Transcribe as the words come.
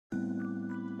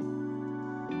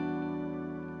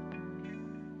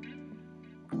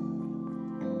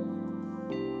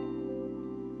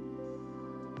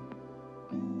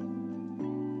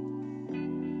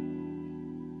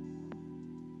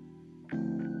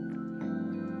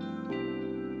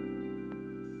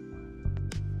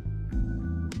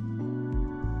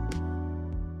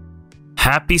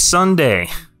Happy Sunday,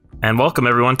 and welcome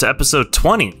everyone to episode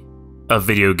 20 of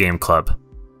Video Game Club.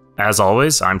 As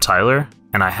always, I'm Tyler,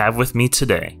 and I have with me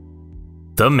today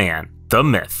the man, the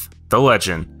myth, the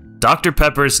legend, Dr.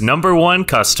 Pepper's #1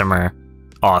 customer,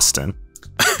 Austin.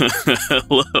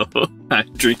 Hello,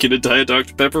 I'm drinking a Diet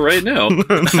Dr. Pepper right now.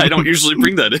 I don't usually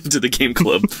bring that into the game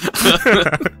club.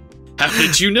 How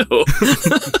did you know?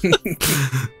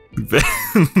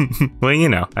 Well, you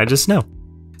know, I just know.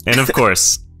 And of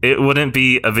course, it wouldn't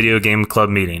be a video game club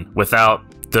meeting without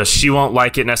the she won't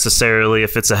like it necessarily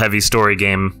if it's a heavy story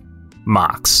game,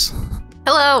 Mox.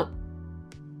 Hello.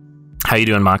 How you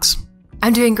doing, Mox?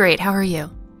 I'm doing great. How are you?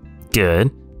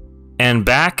 Good. And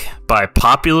back by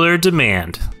popular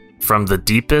demand from the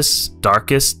deepest,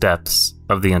 darkest depths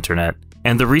of the internet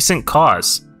and the recent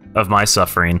cause of my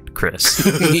suffering, Chris.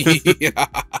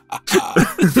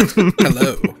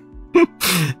 Hello.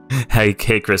 Hey,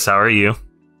 Chris, how are you?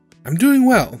 I'm doing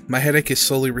well. My headache is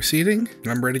slowly receding,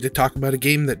 and I'm ready to talk about a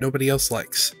game that nobody else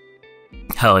likes.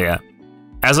 Hell yeah.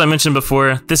 As I mentioned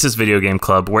before, this is Video Game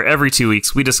Club, where every 2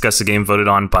 weeks we discuss a game voted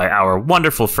on by our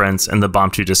wonderful friends in the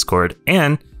Bombchu Discord,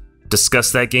 and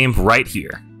discuss that game right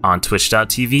here on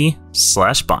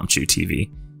twitch.tv/BombchuTV.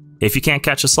 If you can't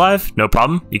catch us live, no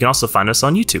problem. You can also find us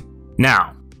on YouTube.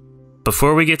 Now,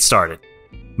 before we get started,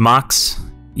 Mox,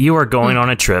 you are going on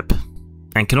a trip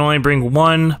and can only bring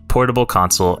one portable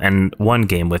console and one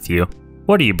game with you.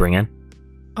 What are you bringing?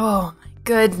 Oh my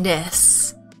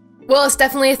goodness. Well, it's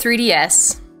definitely a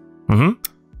 3DS. Mm-hmm.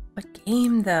 What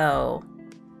game though?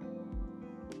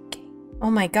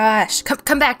 Oh my gosh.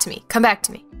 Come back to me. Come back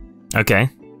to me. Okay.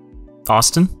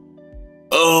 Austin?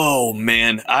 Oh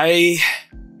man, I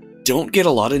don't get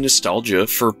a lot of nostalgia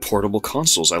for portable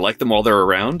consoles. I like them while they're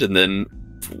around, and then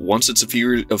once it's a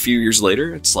few years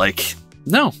later, it's like,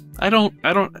 no, I don't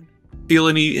feel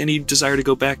any desire to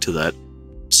go back to that.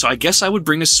 So I guess I would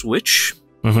bring a Switch.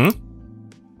 Mm-hmm.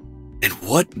 And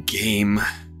what game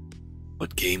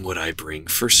would I bring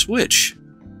for Switch?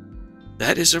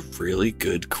 That is a really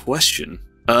good question.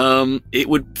 It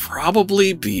would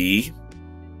probably be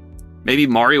maybe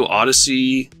Mario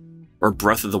Odyssey or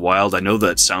Breath of the Wild. I know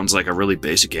that sounds like a really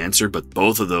basic answer, but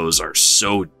both of those are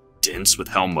so dense with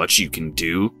how much you can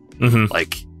do. Mm-hmm.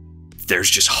 Like, there's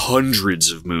just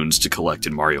hundreds of moons to collect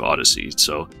in Mario Odyssey.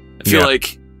 So I feel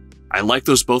like I like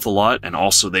those both a lot, and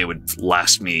also they would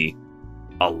last me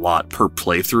a lot per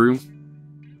playthrough.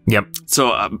 Yep.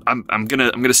 So I'm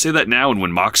gonna say that now, and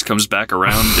when Mox comes back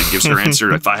around and gives her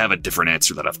answer, if I have a different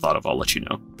answer that I've thought of, I'll let you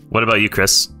know. What about you,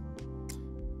 Chris?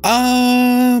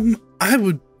 I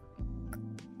would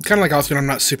kind of like Austin. I'm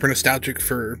not super nostalgic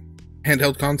for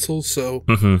handheld consoles, so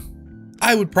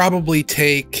I would probably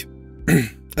take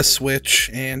a Switch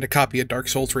and a copy of Dark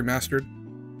Souls Remastered.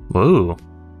 Whoa.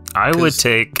 I would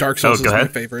take... Dark Souls is my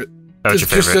favorite. Oh, it's your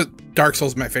favorite. Dark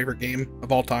Souls is my favorite game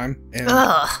of all time, and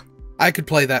I could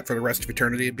play that for the rest of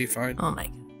eternity. It'd be fine. Oh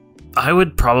my. I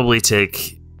would probably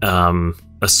take a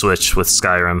Switch with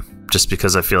Skyrim, just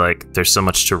because I feel like there's so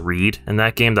much to read in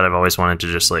that game that I've always wanted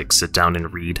to just like sit down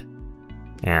and read.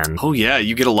 And oh yeah,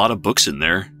 you get a lot of books in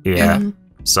there. Yeah. Mm-hmm.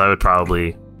 So I would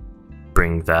probably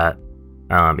bring that,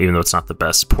 even though it's not the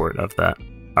best port of that.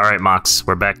 All right, Mox,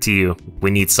 we're back to you.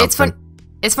 We need something.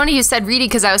 It's funny you said reading,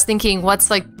 because I was thinking,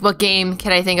 what game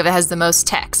can I think of that has the most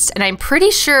text? And I'm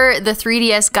pretty sure the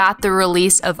 3DS got the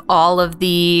release of all of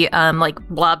the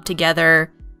blob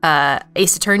together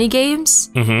Ace Attorney games.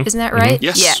 Mm-hmm. Isn't that right?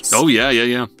 Mm-hmm. Yes. Oh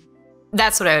yeah.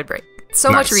 That's what I would bring.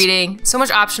 So much reading, so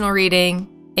much optional reading,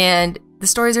 and the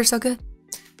stories are so good.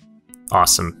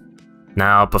 Awesome.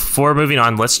 Now, before moving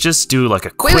on, let's just do like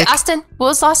a quick... Wait, Austin. What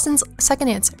was Austin's second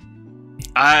answer?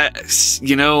 I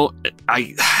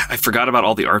forgot about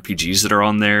all the RPGs that are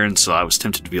on there, and so I was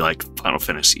tempted to be like Final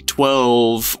Fantasy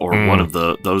 12 or one of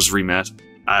those remasters.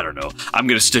 I don't know. I'm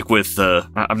gonna stick with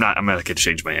I'm not gonna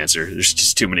change my answer. There's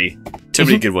just too many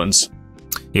good ones.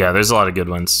 Yeah, there's a lot of good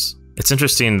ones. It's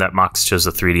interesting that Mox chose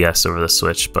the 3DS over the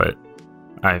Switch, but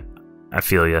I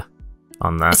feel you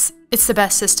on that. It's the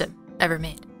best system ever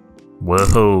made.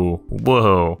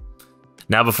 Whoa.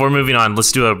 Now, before moving on,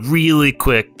 let's do a really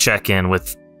quick check-in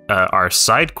with our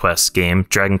side quest game,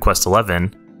 Dragon Quest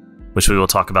XI, which we will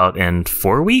talk about in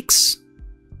 4 weeks.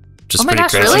 Oh my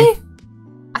gosh, really?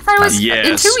 I thought it was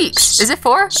in 2 weeks. Is it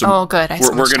 4? So oh, good.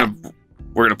 We're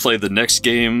gonna play the next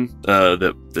game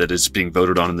that is being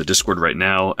voted on in the Discord right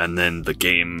now, and then the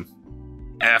game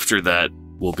after that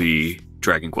will be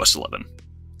Dragon Quest XI.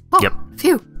 Oh, yep.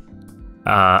 Phew.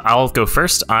 I'll go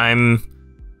first. I'm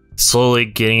slowly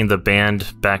getting the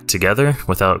band back together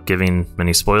without giving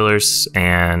many spoilers,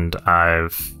 and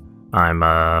I've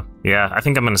I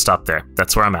think I'm gonna stop there.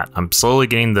 That's where I'm at. I'm slowly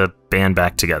getting the band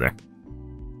back together.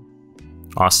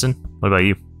 Austin, what about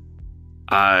you?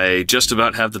 I just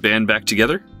about have the band back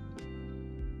together.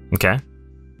 Okay.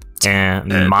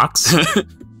 And Mox?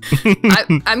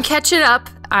 I'm catching up.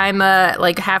 I'm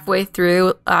like halfway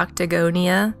through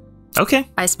Octagonia. Okay.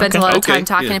 I spent a lot of time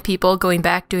talking to people, going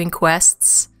back, doing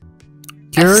quests.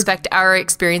 I suspect our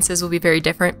experiences will be very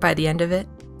different by the end of it.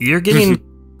 You're getting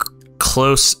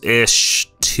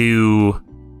close-ish to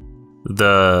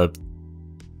the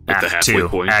Act 2.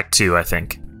 Point. Act 2, I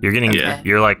think. You're getting,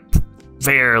 you're like,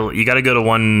 you got to go to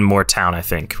one more town, I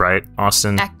think, right,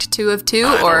 Austin? Act 2 of 2,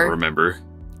 I don't remember.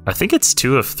 I think it's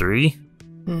 2 of 3.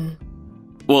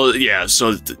 Well, yeah,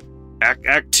 so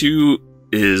Act 2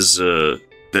 is,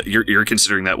 you're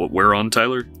considering that what we're on,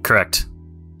 Tyler? Correct.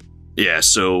 Yeah,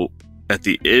 so at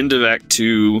the end of Act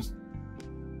 2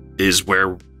 is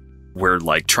where we're,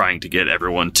 like, trying to get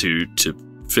everyone to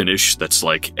finish. That's,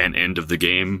 like, an end of the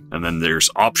game. And then there's,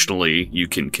 optionally, you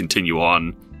can continue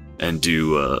on and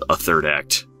do a third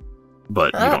act.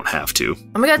 But you don't have to.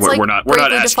 Oh my God, we're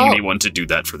not asking anyone to do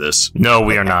that for this. No,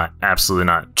 we are not. Absolutely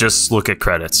not. Just look at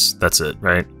credits. That's it,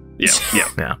 right?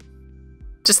 Yeah.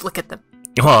 Just look at them.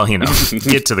 Well,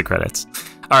 get to the credits.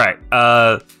 All right.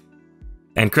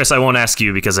 And Chris, I won't ask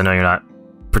you because I know you're not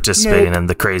participating in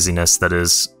the craziness that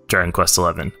is Dragon Quest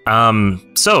XI.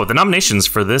 So the nominations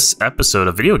for this episode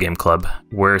of Video Game Club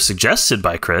were suggested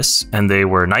by Chris, and they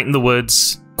were Night in the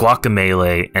Woods,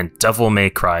 Guacamelee, and Devil May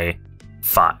Cry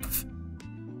 5.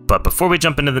 But before we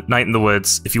jump into the Night in the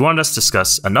Woods, if you wanted us to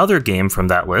discuss another game from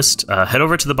that list, head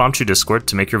over to the Bombchu Discord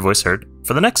to make your voice heard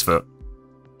for the next vote.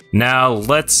 Now,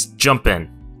 let's jump in.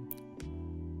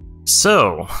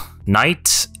 So,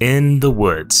 Night in the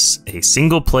Woods, a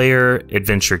single-player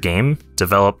adventure game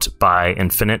developed by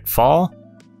Infinite Fall,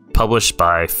 published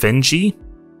by Finji,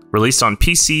 released on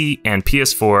PC and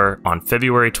PS4 on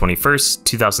February 21st,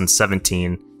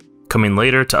 2017, coming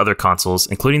later to other consoles,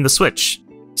 including the Switch.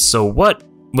 So what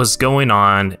was going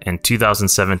on in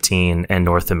 2017 in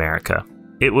North America?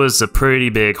 It was a pretty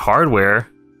big hardware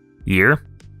year.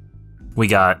 We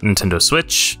got Nintendo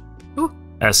Switch,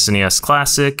 SNES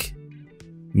Classic,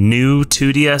 new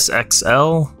 2DS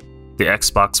XL, the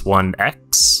Xbox One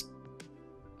X.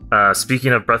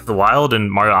 Speaking of Breath of the Wild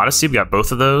and Mario Odyssey, we got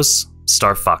both of those.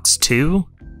 Star Fox 2,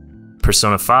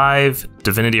 Persona 5,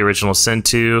 Divinity Original Sin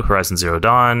 2, Horizon Zero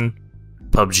Dawn,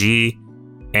 PUBG,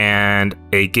 and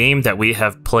a game that we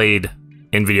have played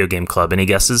in Video Game Club. Any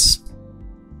guesses?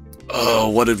 Oh,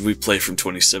 what did we play from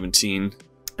 2017?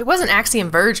 It wasn't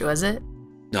Axiom Verge, was it?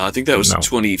 No, I think that was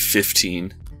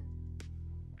 2015.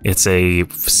 It's a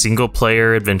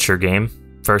single-player adventure game,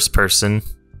 first person.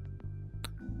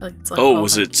 Like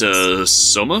was it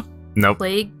Soma? Nope.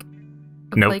 Plague?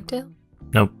 Nope. Plague Tale?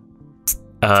 Nope.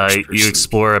 You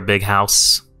explore a big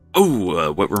house.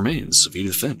 Oh, What Remains of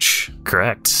Edith Finch.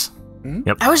 Correct.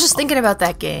 Yep. I was just thinking about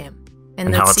that game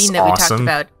and the scene that we talked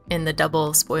about in the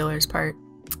double spoilers part.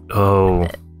 Oh,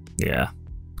 yeah.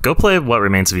 Go play What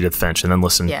Remains of Edith Finch and then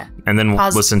listen. Yeah. And then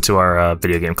listen to our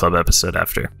Video Game Club episode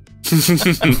after.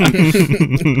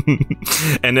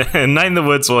 and Night in the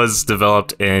Woods was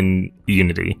developed in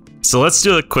Unity. So let's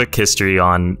do a quick history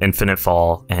on Infinite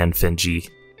Fall and Finji.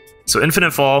 So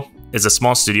Infinite Fall is a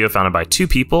small studio founded by two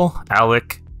people,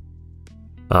 Alec.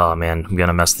 Oh man, I'm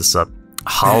gonna mess this up.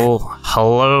 Holowka,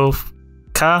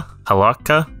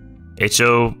 Holowka.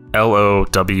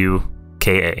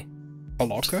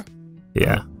 Holowka?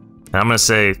 Yeah. And I'm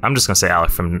just gonna say Alec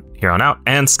from here on out.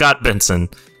 And Scott Benson.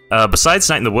 Besides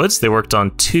Night in the Woods, they worked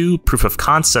on 2 proof of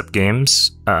concept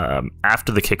games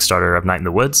after the Kickstarter of Night in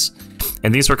the Woods.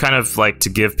 And these were kind of like to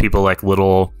give people like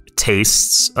little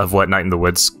tastes of what Night in the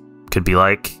Woods could be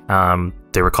like.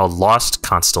 They were called Lost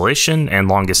Constellation and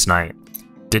Longest Night.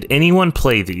 Did anyone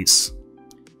play these?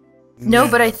 No,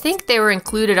 but I think they were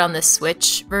included on the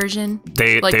Switch version.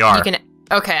 They are.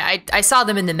 Okay, I saw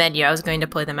them in the menu. I was going to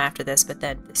play them after this, but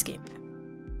then this game.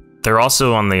 They're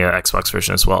also on the Xbox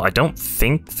version as well. I don't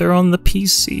think they're on the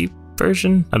PC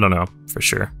version. I don't know for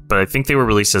sure. But I think they were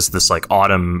released as this like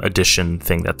autumn edition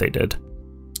thing that they did.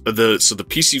 So the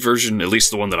PC version, at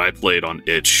least the one that I played on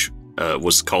itch,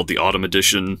 was called the Autumn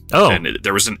Edition. Oh. And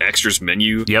there was an extras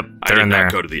menu. Yep, I did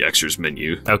not go to the extras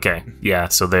menu. Okay, yeah,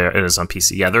 so there it is on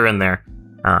PC. Yeah, they're in there.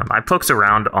 I poked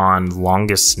around on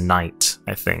Longest Night,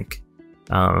 I think.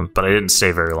 But I didn't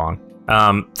stay very long.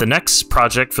 The next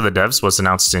project for the devs was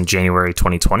announced in January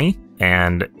 2020,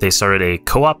 and they started a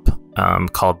co-op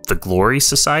called The Glory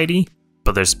Society,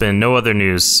 but there's been no other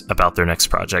news about their next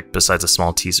project besides a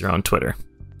small teaser on Twitter.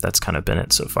 That's kind of been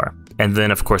it so far. And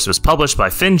then, of course, it was published by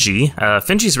Finji.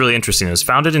 Finji's really interesting. It was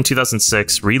founded in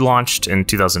 2006, relaunched in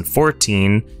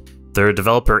 2014. They're a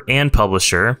developer and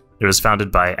publisher. It was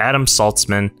founded by Adam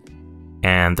Saltzman,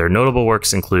 and their notable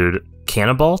works include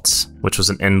Cannibalt, which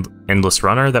was an endless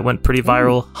runner that went pretty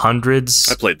viral.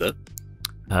 Hundreds. I played that.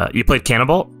 You played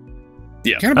Cannibalt?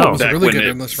 Yeah. Cannibalt was a Back really when good it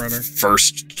endless runner.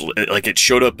 First, like it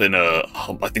showed up in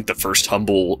I think the first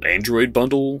Humble Android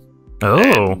bundle.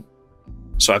 Oh. And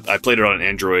so I played it on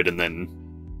Android, and then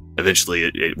eventually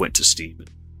it went to Steam.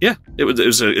 Yeah,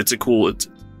 it's a cool, it's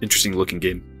interesting looking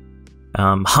game.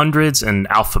 Hundreds and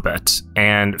Alphabet.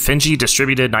 And Finji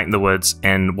distributed Night in the Woods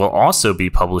and will also be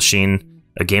publishing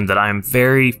a game that I'm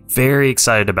very, very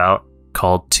excited about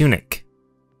called Tunic.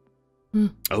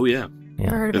 Oh, yeah.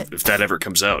 Heard of it. If that ever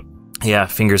comes out. Yeah,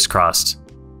 fingers crossed.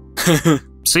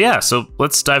 So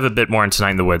let's dive a bit more into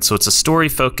Night in the Woods. So it's a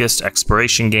story-focused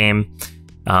exploration game.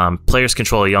 Players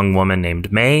control a young woman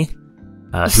named May,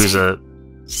 who's She's a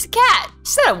cat.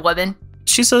 She's not a woman.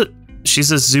 she's a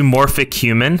zoomorphic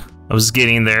human. I was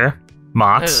getting there,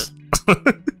 Mox.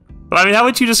 I mean, how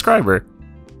would you describe her?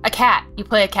 A cat. You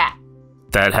play a cat.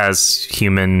 That has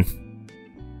human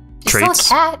She's traits.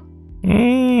 still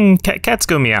a cat. Cats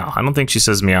go meow. I don't think she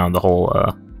says meow in the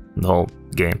whole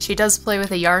game. She does play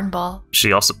with a yarn ball.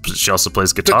 She also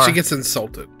plays guitar. But she gets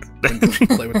insulted when you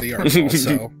play with the yard ball,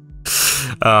 so.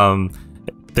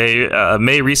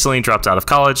 May recently dropped out of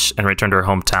college and returned to her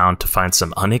hometown to find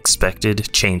some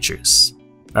unexpected changes.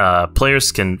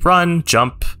 Players can run,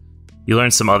 jump. You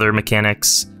learn some other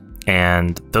mechanics,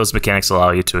 and those mechanics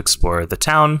allow you to explore the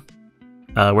town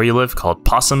where you live, called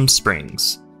Possum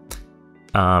Springs.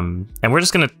 And we're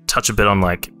just going to touch a bit on,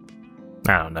 like,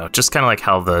 I don't know, just kind of like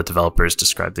how the developers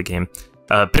described the game.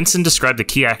 Benson described the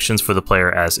key actions for the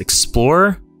player as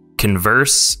explore,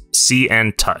 converse, see,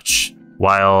 and touch,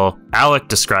 while Alec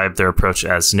described their approach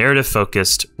as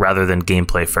narrative-focused rather than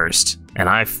gameplay first. And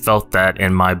I felt that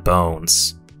in my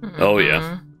bones. Oh,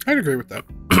 yeah. I'd agree with that.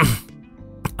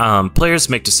 Players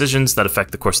make decisions that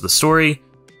affect the course of the story,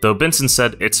 though Benson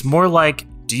said it's more like,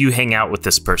 do you hang out with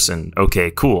this person?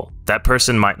 Okay, cool. That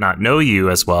person might not know you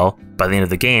as well by the end of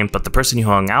the game, but the person you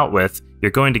hung out with,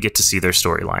 you're going to get to see their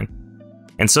storyline.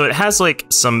 And so it has like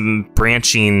some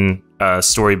branching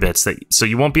story bits so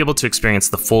you won't be able to experience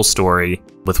the full story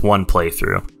with one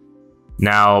playthrough.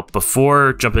 Now,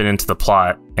 before jumping into the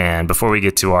plot and before we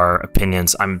get to our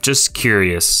opinions, I'm just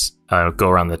curious, go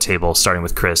around the table, starting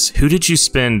with Chris. Who did you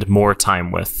spend more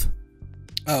time with?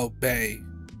 Oh, Bay.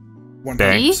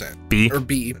 100%. B? Or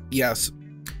B, yes.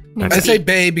 Okay. I say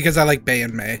Bay because I like Bay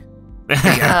and May.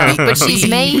 But she's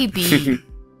maybe.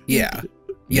 Yeah.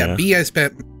 Yeah. Yeah, B I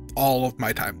spent all of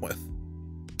my time with.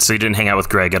 So you didn't hang out with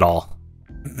Greg at all?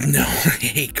 No, I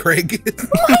hate Craig.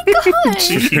 Oh my god.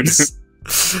 Jeez.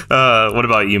 What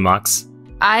about you, Mox?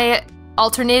 I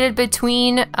alternated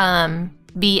between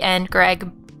B and Greg,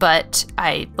 but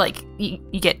I like you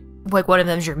get like one of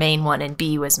them's your main one, and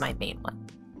B was my main one.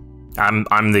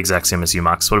 I'm the exact same as you,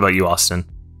 Mox. What about you, Austin?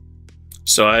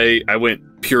 So I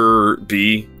went pure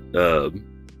B,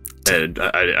 and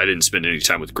I didn't spend any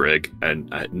time with Greg,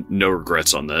 and I had no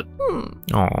regrets on that.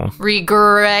 Oh.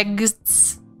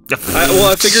 Regrets.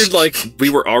 I figured like we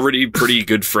were already pretty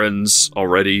good friends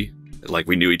already. Like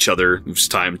we knew each other. It was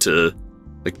time to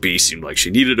like B seemed like she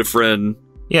needed a friend.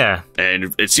 Yeah.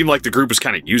 And it seemed like the group was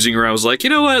kind of using her. I was like, you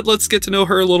know what? Let's get to know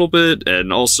her a little bit.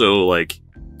 And also like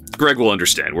Greg will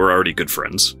understand. We're already good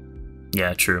friends.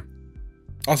 Yeah, true.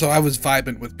 Also, I was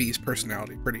vibing with B's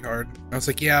personality pretty hard. I was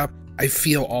like, yeah, I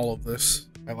feel all of this.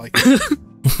 I like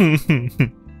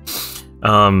it.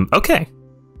 Okay.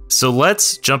 So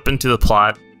let's jump into the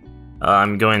plot.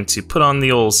 I'm going to put on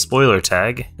the old spoiler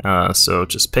tag, so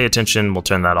just pay attention. We'll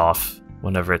turn that off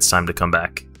whenever it's time to come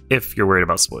back, if you're worried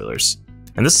about spoilers.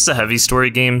 And this is a heavy story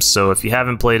game, so if you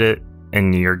haven't played it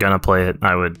and you're gonna play it,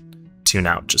 I would tune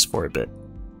out just for a bit.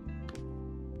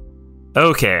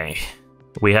 Okay,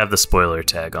 we have the spoiler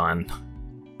tag on.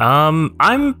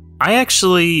 I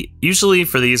actually, usually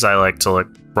for these, I like to like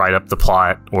write up the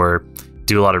plot or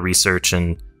do a lot of research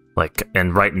and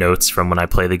write notes from when I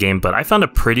play the game, but I found a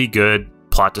pretty good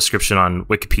plot description on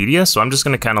Wikipedia, so I'm just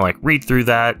going to kind of like read through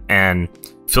that, and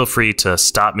feel free to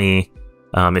stop me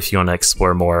if you want to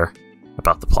explore more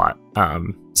about the plot.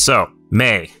 So,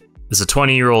 May is a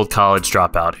 20-year-old college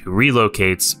dropout who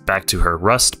relocates back to her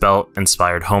Rust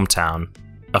Belt-inspired hometown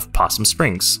of Possum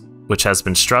Springs, which has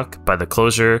been struck by the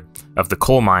closure of the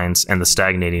coal mines and the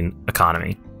stagnating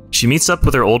economy. She meets up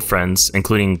with her old friends,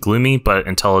 including gloomy but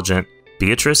intelligent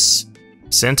Beatrice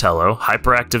Santello,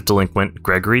 hyperactive delinquent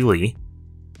Gregory Lee,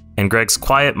 and Greg's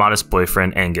quiet, modest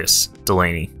boyfriend Angus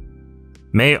Delaney.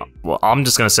 Well, I'm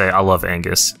just gonna say I love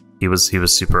Angus. He was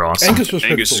super awesome. Angus was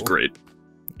Angus is cool. great.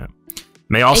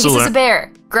 May also Angus is a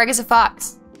bear. Greg is a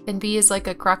fox. And B is like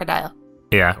a crocodile.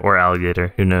 Yeah, or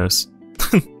alligator. Who knows?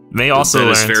 May also that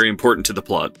learns, is very important to the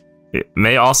plot.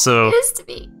 May also It is to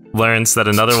be. learns that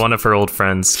another one of her old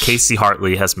friends, Casey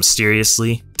Hartley, has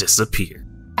mysteriously disappeared.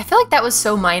 I feel like that was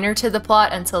so minor to the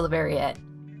plot until the very end.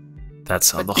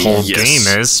 That's how the whole Yes.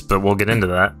 game is, but we'll get into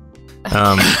that.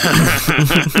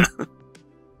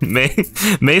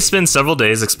 May spends several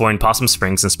days exploring Possum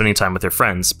Springs and spending time with her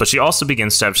friends, but she also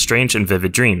begins to have strange and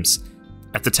vivid dreams.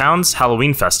 At the town's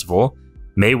Halloween festival,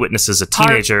 May witnesses a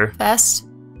teenager. Harfest.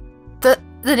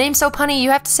 The name's so punny, you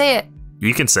have to say it.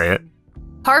 You can say it.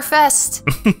 Harfest.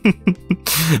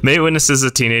 May witnesses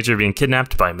a teenager being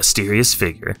kidnapped by a mysterious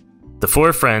figure. The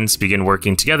four friends begin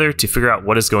working together to figure out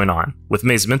what is going on, with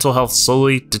May's mental health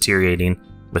slowly deteriorating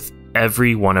with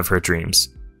every one of her dreams.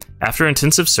 After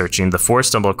intensive searching, the four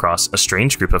stumble across a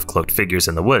strange group of cloaked figures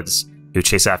in the woods, who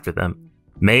chase after them.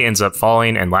 May ends up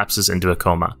falling and lapses into a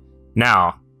coma.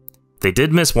 Now, they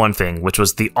did miss one thing, which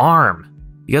was the arm.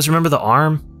 You guys remember the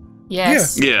arm?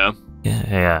 Yes. Yeah.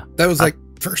 Yeah. That was like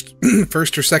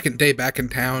first or second day back in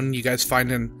town. You guys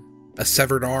finding a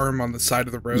severed arm on the side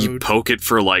of the road. You poke it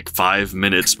for like 5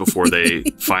 minutes before they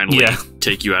finally Yeah.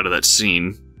 take you out of that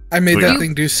scene. I made that You-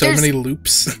 thing do so there's- many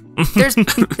loops.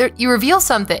 You reveal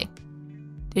something.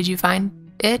 Did you find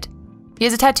it? He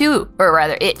has a tattoo, or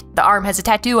rather, the arm has a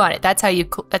tattoo on it. That's how you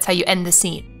end the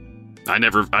scene. I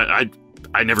never I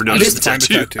noticed the didn't find a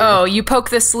tattoo. Oh, you poke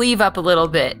the sleeve up a little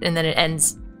bit, and then it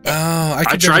ends. Oh, I I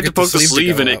could never tried to get poke the to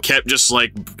sleeve go and it up. kept just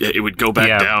like, it would go back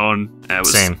Yeah. down. That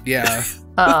was, Same. Yeah.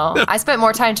 Oh, I spent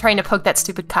more time trying to poke that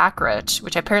stupid cockroach,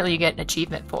 which apparently you get an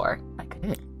achievement for. I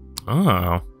couldn't.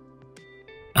 Oh.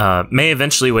 May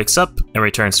eventually wakes up and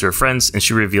returns to her friends, and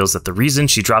she reveals that the reason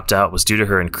she dropped out was due to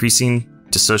her increasing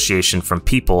dissociation from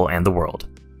people and the world.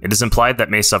 It is implied that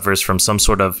May suffers from some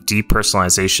sort of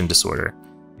depersonalization disorder,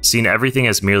 seeing everything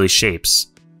as merely shapes.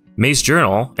 May's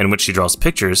journal, in which she draws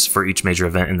pictures for each major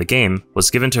event in the game,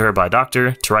 was given to her by a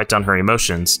doctor to write down her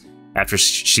emotions after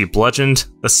she bludgeoned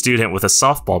a student with a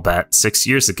softball bat 6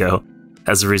 years ago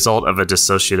as a result of a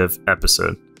dissociative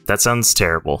episode. That sounds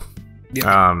terrible.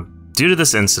 Yeah. Due to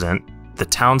this incident, the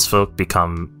townsfolk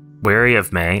become wary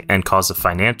of May and caused a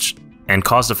financial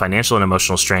and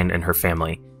emotional strain in her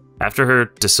family. After her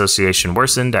dissociation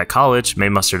worsened at college, May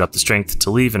mustered up the strength to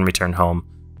leave and return home,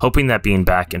 hoping that being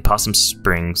back in Possum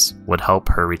Springs would help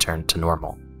her return to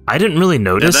normal. I didn't really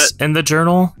notice in the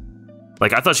journal.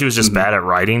 Like, I thought she was just bad at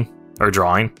writing or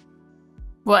drawing.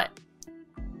 What?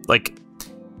 Like,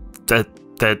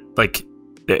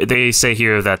 they say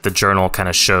here that the journal kind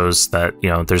of shows that,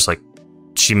 there's like,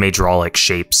 she may draw like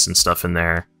shapes and stuff in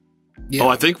there. Yeah. Oh,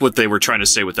 I think what they were trying to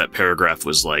say with that paragraph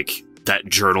was like, that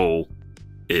journal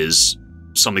is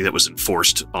something that was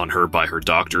enforced on her by her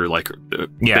doctor. Like,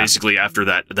 basically after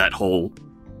that whole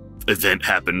event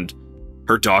happened,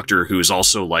 her doctor, who is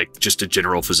also like just a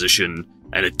general physician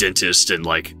and a dentist and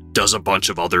like does a bunch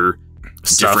of other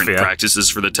different practices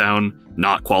for the town,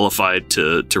 not qualified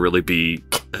to really be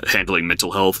handling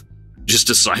mental health, just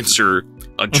assigns her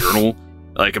a journal.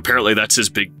 Like, apparently that's his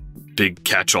big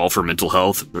catch-all for mental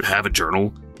health. Have a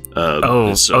journal.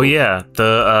 Yeah,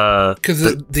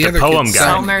 Because the other poem kid's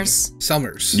guy.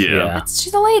 Selmers. Yeah.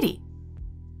 She's a lady.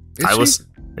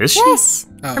 Is she? Yes.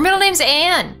 Oh. Her middle name's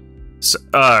Anne. So,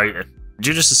 did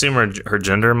you just assume her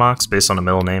gender, Mox, based on a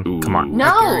middle name? Ooh. Come on.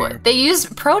 No, they use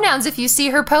pronouns if you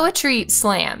see her poetry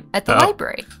slam at the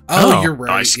library. Oh, you're right.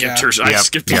 I skipped yeah. her. I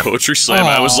skipped the poetry slam.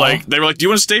 I was like, they were like, "Do you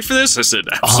want to stay for this?" I said,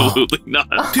 "Absolutely not."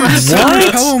 Dude,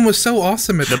 the poem was so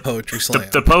awesome at the poetry slam.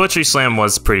 The poetry slam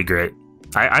was pretty great.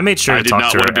 I made sure I to did talk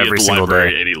not to want her to be every at the single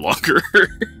library day. any longer.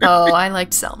 Oh, I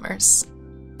liked Selmers.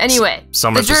 Anyway,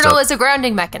 Selmers the was journal dope. is a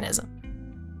grounding mechanism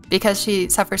because she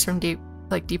suffers from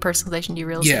depersonalization,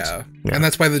 derealization. Yeah, and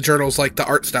that's why the journal's like the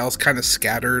art style's kind of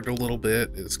scattered a little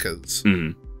bit, is because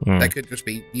that could just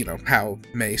be, how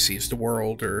May sees the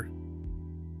world or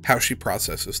how she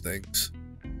processes things.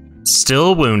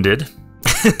 Still wounded.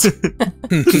 How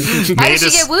did she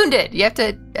get wounded? You have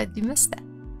to. You missed that.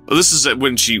 Well, this is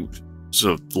when she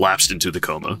sort of lapsed into the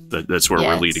coma. That's where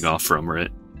we're Yes. leading off from, right?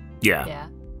 Yeah.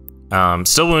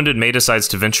 Still wounded, May decides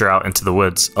to venture out into the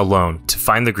woods alone to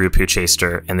find the group who chased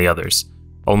her and the others,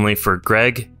 only for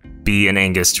Greg, B, and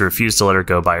Angus to refuse to let her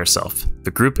go by herself.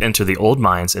 The group enter the old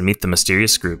mines and meet the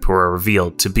mysterious group, who are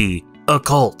revealed to be a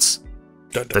cult.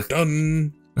 Dun, dun,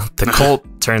 dun. The cult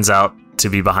turns out to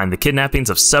be behind the kidnappings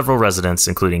of several residents,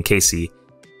 including Casey,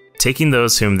 taking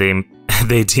those whom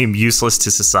they deem useless to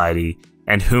society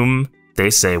and whom they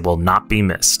say will not be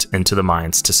missed into the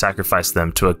mines to sacrifice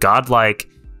them to a godlike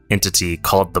entity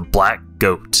called the Black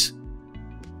Goat,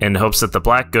 in hopes that the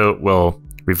Black Goat will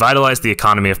revitalize the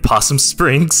economy of Possum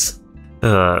Springs.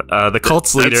 The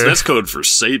cult's leader... That's code for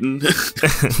Satan.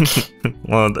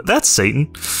 Well, that's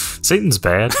Satan. Satan's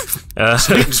bad.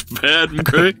 Satan's bad,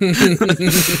 okay?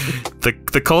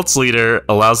 The cult's leader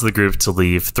allows the group to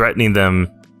leave, threatening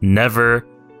them never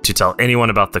to tell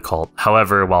anyone about the cult.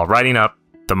 However, while riding up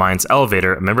the mine's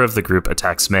elevator, a member of the group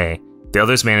attacks May. The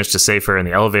others manage to save her, and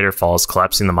the elevator falls,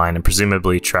 collapsing the mine and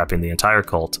presumably trapping the entire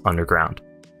cult underground.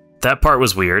 That part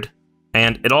was weird,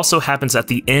 and it also happens at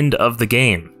the end of the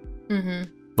game.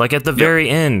 Mm-hmm. Like at the very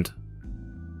end.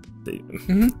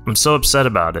 I'm so upset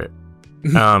about it.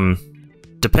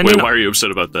 Depending Wait, why are you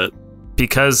upset about that?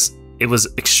 Because it was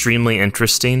extremely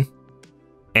interesting,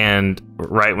 and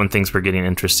right when things were getting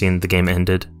interesting, the game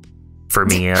ended. For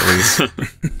me, at least.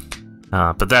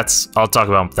 But I'll talk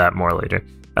about that more later.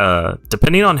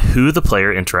 Depending on who the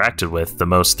player interacted with the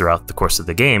most throughout the course of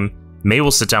the game, May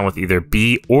will sit down with either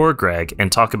B or Greg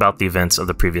and talk about the events of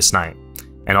the previous night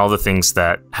and all the things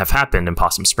that have happened in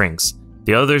Possum Springs.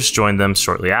 The others join them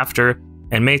shortly after,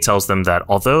 and May tells them that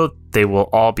although they will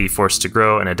all be forced to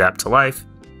grow and adapt to life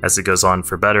as it goes on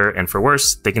for better and for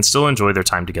worse, they can still enjoy their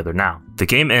time together now. The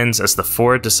game ends as the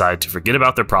four decide to forget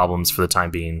about their problems for the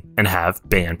time being and have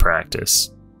band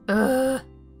practice. Ugh.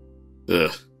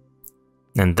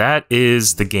 And that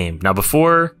is the game. Now,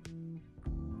 before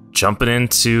jumping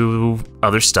into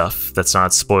other stuff that's not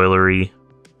spoilery,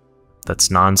 that's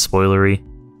non-spoilery,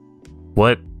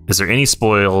 is there any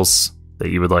spoils that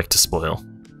you would like to spoil?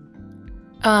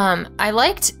 I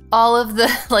liked all of the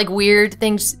like weird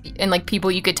things and like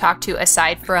people you could talk to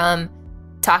aside from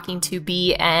talking to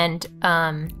B and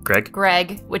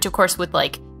Greg, which of course would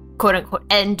like quote unquote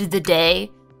end the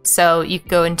day. So you could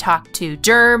go and talk to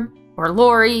Germ or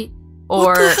Lori or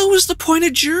what the hell was the point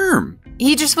of Germ?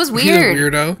 He just was He's a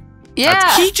weird. weirdo.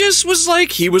 Yeah. He just was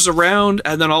like, he was around,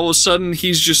 and then all of a sudden,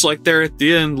 he's just like there at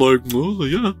the end, like, well,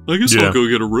 yeah, I guess I'll go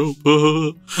get a rope.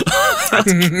 Oh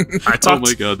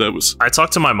my god, that was... I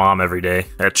talk to my mom every day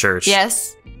at church.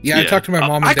 Yes. Yeah, I talked to my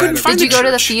mom and I dad. couldn't find Did you the go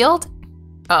to the church. field?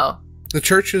 Oh. The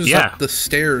church is up the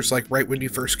stairs, like right when you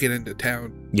first get into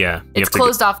town. Yeah. It's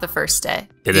closed off the first day.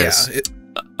 It is.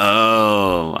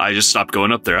 Oh, I just stopped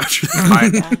going up there after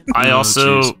I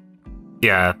also... geez.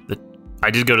 Yeah,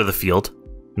 I did go to the field.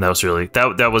 And that was really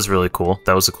cool.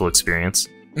 That was a cool experience.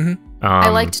 Mm-hmm. I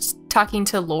liked talking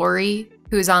to Lori,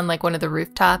 who's on like one of the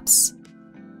rooftops.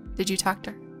 Did you talk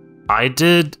to her? I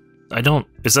did. I don't.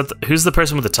 Is that who's the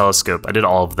person with the telescope? I did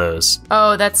all of those.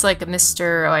 Oh, that's like a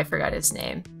Mr. Oh, I forgot his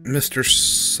name. Mr.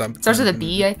 something. Starts with a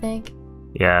B, I think.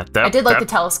 Yeah, I did like the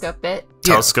telescope bit.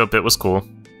 Telescope bit was cool.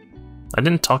 I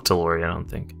didn't talk to Lori, I don't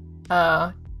think.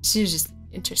 Oh, she was just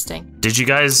interesting. Did you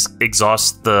guys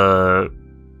exhaust the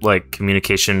like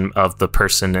communication of the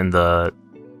person in the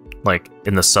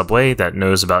subway that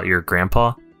knows about your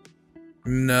grandpa?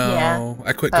 No, Yeah.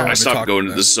 I quit going. I to stopped talk going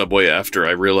to to the subway after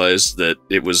I realized that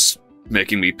it was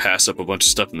making me pass up a bunch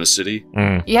of stuff in the city.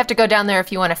 You have to go down there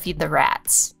if you want to feed the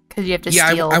rats, because you have to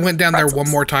steal. I went down pretzels. there one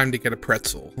more time to get a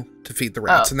pretzel to feed the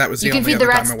rats, and that was the you only can feed the other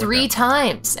rats time I went 3 down.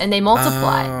 times, and they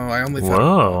multiply. Oh, I only Whoa.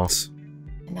 thought once.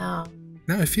 No.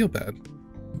 Now I feel bad.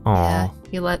 Yeah, Oh,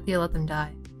 you let them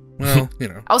die. Well, you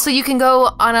know. Also, you can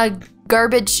go on a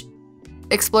garbage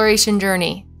exploration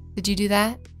journey. Did you do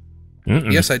that?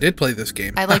 Yes, I did play this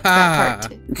game. I liked that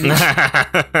part too.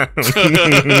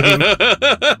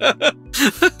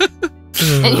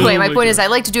 Anyway, my point is I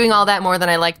liked doing all that more than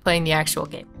I liked playing the actual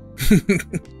game.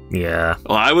 Yeah.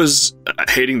 Well, I was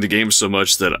hating the game so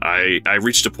much that I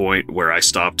reached a point where I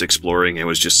stopped exploring and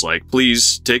was just like,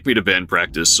 please take me to band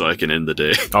practice so I can end the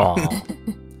day. Oh.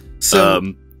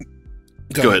 So,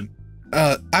 Go ahead.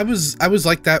 I was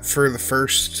like that for the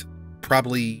first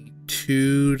probably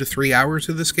 2 to 3 hours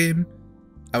of this game.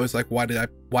 I was like, why did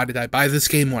I buy this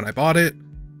game when I bought it?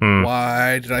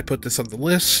 Why did I put this on the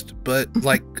list? But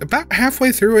like about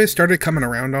halfway through, I started coming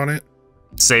around on it.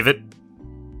 Save it.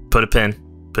 Put a pin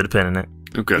in it.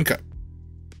 Okay.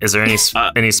 Is there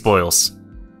any spoils?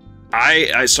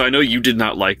 So I know you did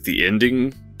not like the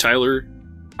ending, Tyler.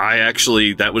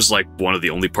 That was like one of the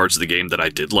only parts of the game that I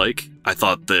did like. I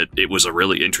thought that it was a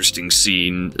really interesting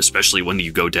scene, especially when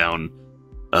you go down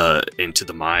into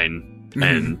the mine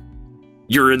and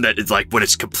you're in that, it's like when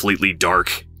it's completely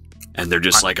dark and they're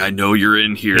just like, I know you're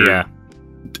in here. Yeah.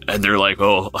 And they're like,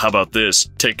 oh, how about this?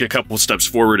 Take a couple steps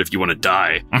forward if you want to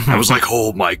die. I was like,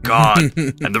 oh my god.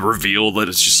 And the reveal that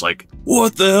it's just like,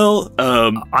 what the hell?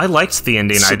 I liked the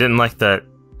ending. I didn't like that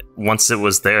once it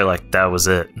was there, like that was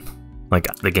it. like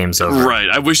the game's over. Right.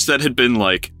 I wish that had been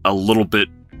like a little bit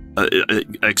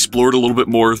explored a little bit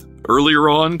more earlier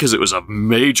on, because it was a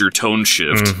major tone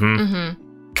shift,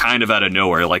 kind of out of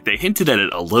nowhere. Like they hinted at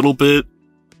it a little bit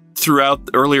throughout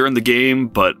earlier in the game,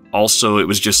 but also it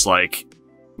was just like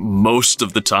most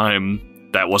of the time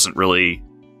that wasn't really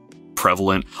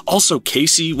prevalent. Also,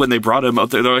 Casey, when they brought him up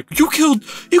there, they're like, "You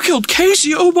killed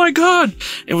Casey! Oh my god!"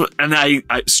 And I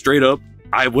straight up,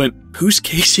 I went, "Who's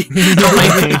Casey?"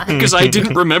 Because I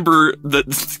didn't remember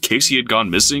that Casey had gone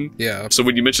missing. Yeah. So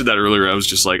when you mentioned that earlier, I was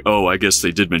just like, "Oh, I guess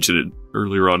they did mention it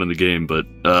earlier on in the game." But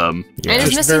and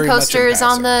his missing poster is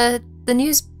on the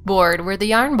news board where the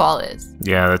yarn ball is.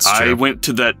 Yeah, that's true. I went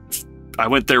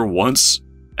there once,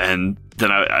 and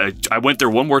then I went there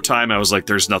one more time. I was like,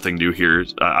 "There's nothing new here.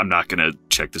 I'm not gonna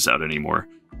check this out anymore."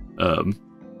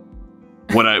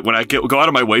 When I go out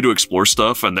of my way to explore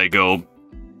stuff, and they go,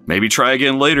 "Maybe try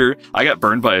again later," I got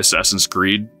burned by Assassin's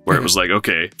Creed, where it was like,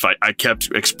 okay, if I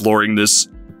kept exploring this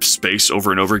space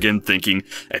over and over again, thinking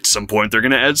at some point they're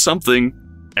gonna add something,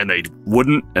 and they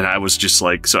wouldn't, and I was just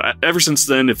like, so ever since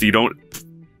then, if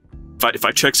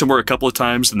I check somewhere a couple of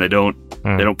times and they don't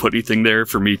put anything there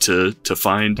for me to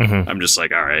find, I'm just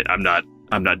like, all right, I'm not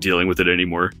dealing with it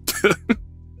anymore.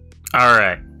 All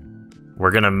right,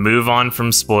 we're gonna move on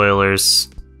from spoilers.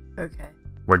 Okay,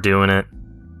 we're doing it,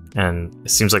 and it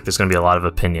seems like there's gonna be a lot of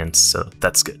opinions, so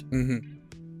that's good.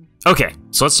 Okay,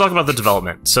 so let's talk about the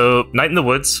development. So Night in the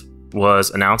Woods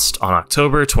was announced on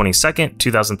October 22nd,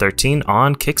 2013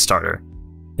 on Kickstarter,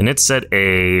 and it set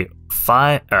a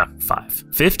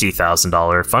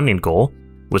 $50,000 funding goal,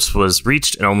 which was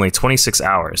reached in only 26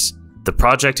 hours. The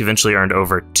project eventually earned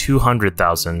over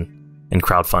 $200,000 in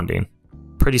crowdfunding.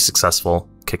 Pretty successful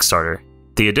Kickstarter.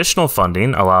 The additional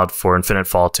funding allowed for Infinite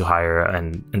Fall to hire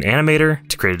an animator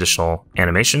to create additional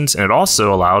animations, and it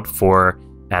also allowed for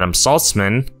Adam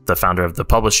Saltzman, the founder of the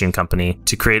publishing company,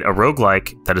 to create a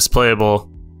roguelike that is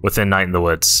playable within Night in the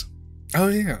Woods. Oh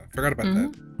yeah, forgot about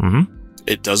that.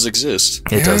 It does exist.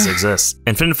 It does exist.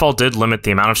 Infinite Fall did limit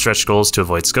the amount of stretch goals to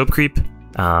avoid scope creep.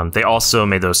 They also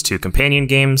made those 2 companion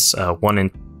games, one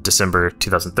in December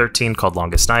 2013 called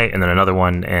Longest Night, and then another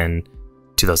one in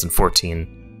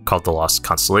 2014 called The Lost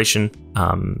Constellation.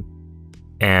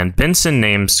 And Benson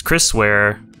names Chris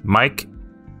Ware, Mike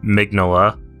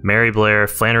Mignola, Mary Blair,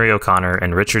 Flannery O'Connor,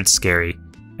 and Richard Scarry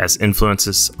as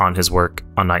influences on his work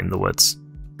on Night in the Woods.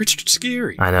 Richard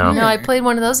Scarry. I know. No, I played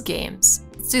one of those games.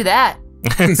 Let's do that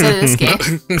instead of this game.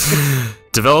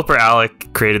 Developer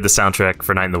Alec created the soundtrack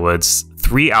for Night in the Woods.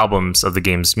 3 albums of the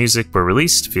game's music were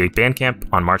released via Bandcamp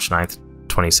on March 9th,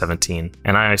 2017.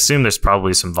 And I assume there's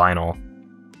probably some vinyl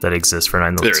that exists for Night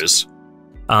in the Woods. There is.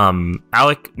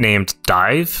 Alec named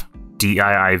Dive,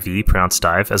 D-I-I-V, pronounced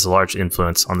Dive, as a large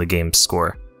influence on the game's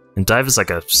score. And Dive is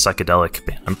like a psychedelic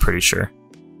band, I'm pretty sure.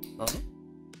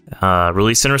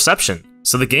 Release and reception.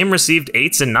 So the game received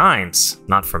 8s and 9s.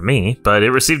 Not from me, but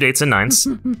it received 8s and 9s.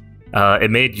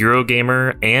 It made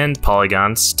Eurogamer and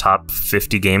Polygon's top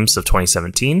 50 games of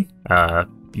 2017.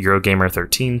 Eurogamer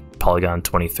 13, Polygon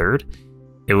 23rd.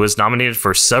 It was nominated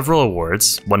for several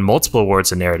awards, won multiple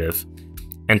awards in narrative.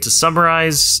 And to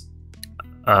summarize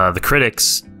the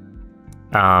critics,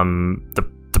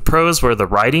 the pros were the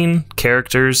writing,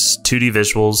 characters, 2D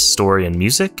visuals, story, and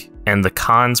music. And the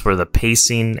cons were the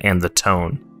pacing and the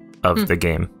tone of the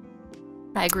game.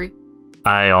 I agree.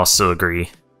 I also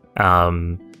agree.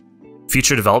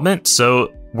 Future development.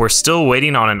 So we're still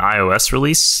waiting on an iOS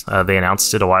release. They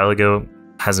announced it a while ago.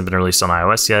 Hasn't been released on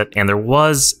iOS yet. And there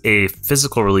was a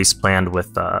physical release planned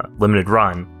with limited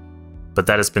run, but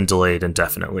that has been delayed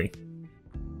indefinitely.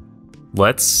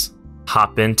 Let's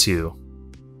hop into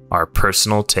our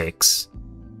personal takes.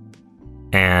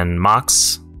 And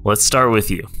Mox, let's start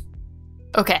with you.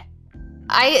 Okay.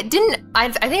 I think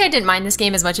I didn't mind this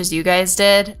game as much as you guys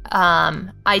did.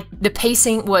 The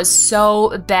pacing was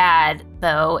so bad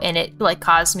though, and it like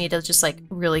caused me to just like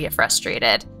really get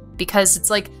frustrated because it's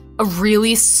like a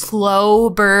really slow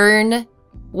burn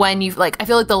when you like, I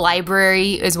feel like the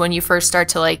library is when you first start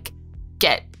to like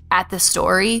get at the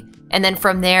story. And then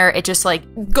from there, it just like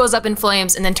goes up in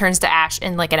flames and then turns to ash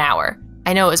in like an hour.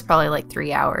 I know it was probably like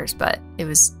 3 hours, but it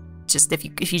was just, if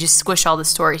you just squish all the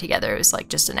story together, it was like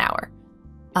just an hour.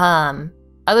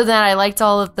 Other than that, I liked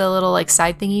all of the little like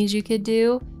side thingies you could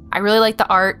do. I really liked the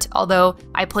art, although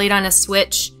I played on a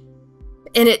Switch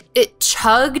and it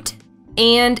chugged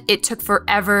and it took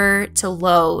forever to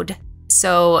load.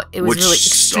 So it was really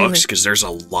extremely... Which sucks because there's a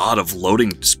lot of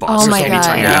loading spots. Oh my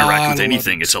Anytime you God. interact with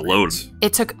anything, it's a load.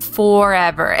 It took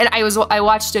forever. And I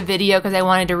watched a video because I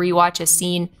wanted to rewatch a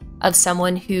scene of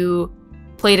someone who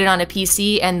played it on a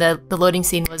PC, and the loading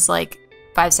scene was like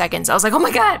 5 seconds. I was like, oh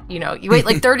my God, you know, you wait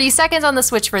like 30 seconds on the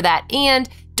Switch for that. And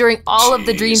during all of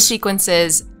the dream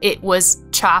sequences, it was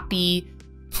choppy,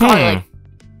 probably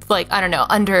like, I don't know,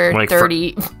 under like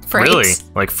 30 frames. Really?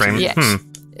 Like frame? Yeah.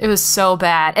 It was so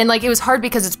bad. And like, it was hard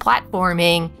because it's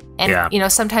platforming. And, you know,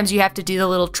 sometimes you have to do the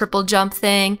little triple jump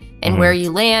thing and where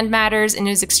you land matters. And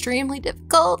it was extremely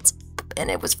difficult. And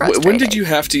it was frustrating. When did you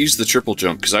have to use the triple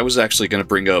jump? Because I was actually going to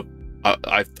bring up,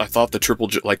 I thought the triple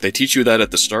jump, like they teach you that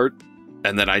at the start.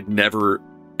 And then I never,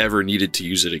 ever needed to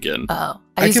use it again. Oh,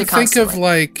 I can think of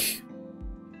like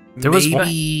there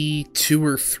maybe 2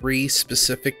 or 3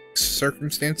 specific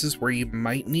circumstances where you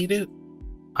might need it.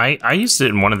 I used it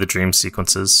in one of the dream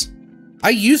sequences. I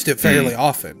used it fairly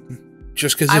often,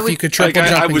 just because if you could triple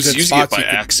jump I in was good using spots, it by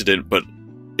accident, but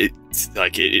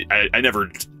I never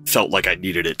felt like I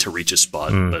needed it to reach a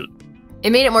spot. But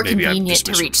it made it more convenient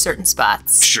to reach certain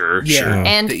spots. Sure.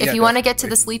 And if you want to get to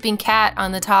the sleeping cat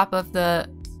on the top of the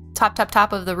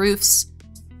top of the roofs,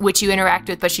 which you interact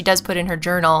with, but she does put in her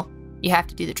journal, you have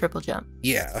to do the triple jump.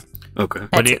 Yeah. Okay.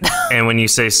 And when you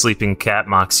say sleeping cat,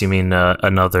 Mox, you mean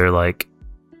another like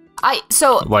like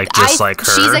her?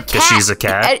 She's a cat. She's a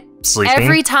cat sleeping.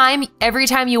 Every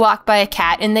time you walk by a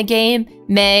cat in the game,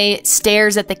 May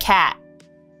stares at the cat.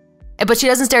 But she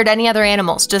doesn't stare at any other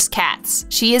animals, just cats.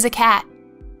 She is a cat.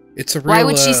 It's a real, why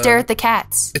would she stare at the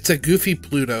cats? It's a goofy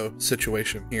Pluto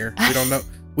situation here.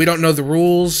 We don't know the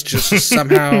rules. Just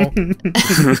somehow.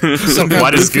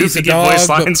 Why does Goofy get voice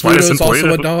lines? Why doesn't Pluto?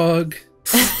 Also a dog.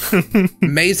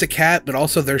 May's a cat, but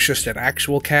also there's just an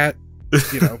actual cat.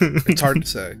 You know, it's hard to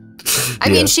say. I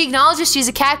mean, she acknowledges she's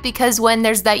a cat because when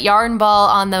there's that yarn ball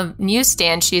on the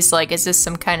newsstand, she's like, "Is this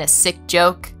some kind of sick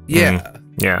joke?" Yeah.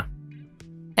 Yeah.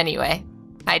 Anyway,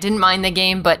 I didn't mind the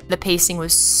game, but the pacing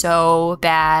was so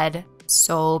bad.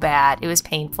 So bad. It was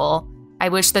painful. I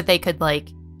wish that they could, like,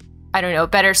 I don't know,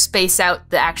 better space out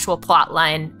the actual plot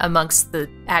line amongst the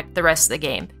rest of the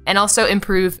game. And also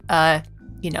improve,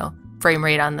 frame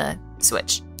rate on the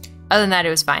Switch. Other than that, it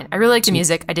was fine. I really liked the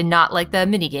music. I did not like the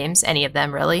mini games, any of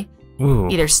them, really. Ooh.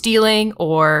 Either stealing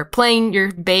or playing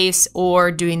your base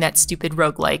or doing that stupid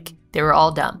roguelike. They were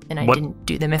all dumb, and I didn't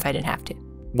do them if I didn't have to.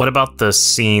 What about the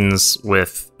scenes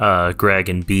with Greg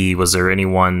and B? Was there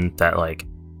anyone that, like,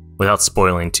 without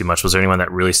spoiling too much, was there anyone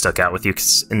that really stuck out with you?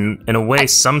 Because in a way,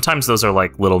 sometimes those are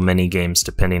like little mini games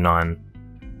depending on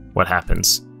what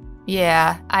happens.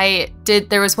 Yeah, I did.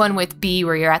 There was one with B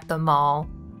where you're at the mall.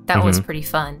 That was pretty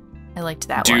fun. I liked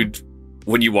that one. Dude,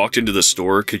 when you walked into the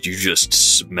store, could you just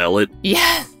smell it?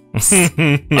 Yeah.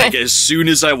 Like, as soon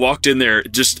as I walked in there,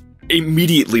 just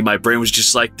immediately my brain was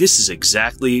just like, this is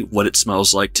exactly what it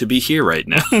smells like to be here right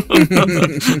now.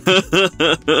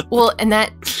 Well, and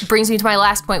that brings me to my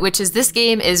last point, which is this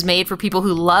game is made for people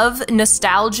who love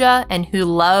nostalgia and who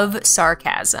love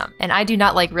sarcasm. And I do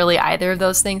not like really either of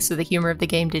those things, so the humor of the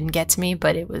game didn't get to me,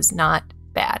 but it was not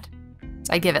bad.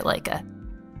 So I give it like a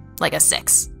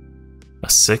 6. A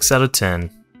 6 out of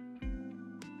 10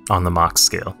 on the Mox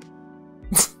scale.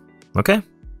 Okay.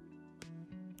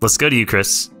 Let's go to you,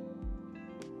 Chris.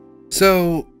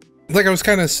 So, like I was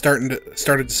kind of started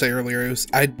to say earlier,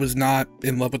 I was not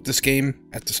in love with this game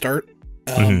at the start.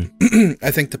 I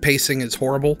think the pacing is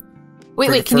horrible.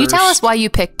 Wait, can you tell us why you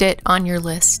picked it on your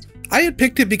list? I had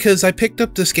picked it because I picked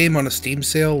up this game on a Steam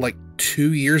sale like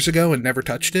 2 years ago and never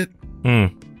touched it.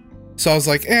 So I was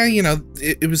like,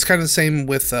 it was kind of the same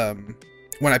with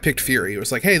when I picked Fury. It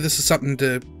was like, hey, this is something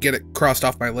to get it crossed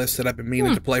off my list that I've been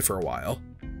meaning to play for a while.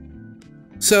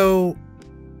 So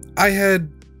I had,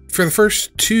 for the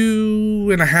first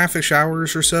 2.5-ish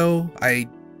hours or so, I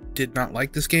did not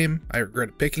like this game. I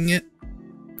regretted picking it.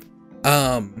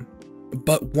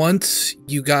 But once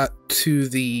you got to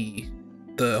the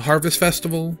Harvest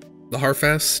Festival, the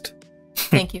Harfest.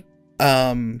 Thank you.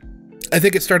 I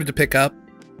think it started to pick up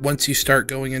once you start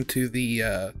going into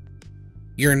the,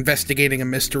 you're investigating a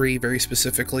mystery very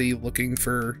specifically, looking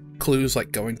for clues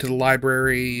like going to the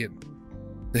library and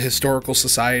the Historical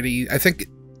Society. I think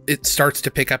it starts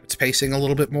to pick up its pacing a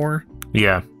little bit more.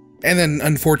 Yeah. And then,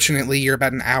 unfortunately, you're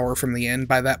about an hour from the end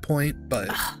by that point. But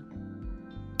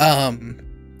I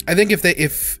think if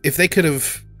they could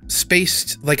have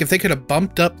spaced, like if they could have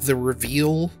bumped up the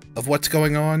reveal of what's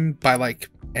going on by like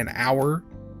an hour,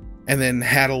 and then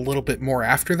had a little bit more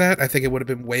after that, I think it would have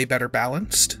been way better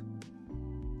balanced.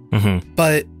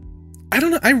 But I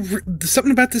don't know.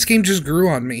 Something about this game just grew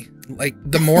on me. Like,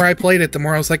 the more I played it, the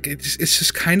more I was like, it's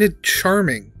just kind of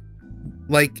charming.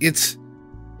 Like,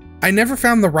 I never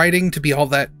found the writing to be all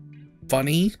that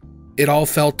funny. It all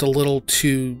felt a little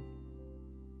too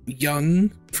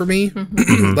young for me.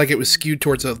 Like, it was skewed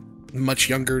towards a much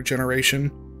younger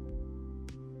generation.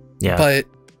 Yeah. But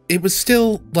it was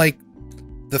still, like,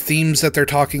 the themes that they're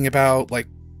talking about, like,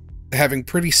 having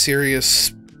pretty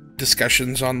serious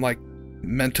discussions on, like,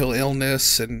 mental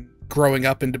illness and growing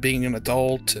up into being an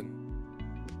adult and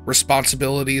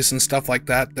responsibilities and stuff like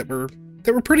that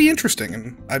were pretty interesting,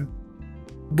 and I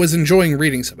was enjoying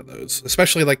reading some of those,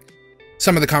 especially, like,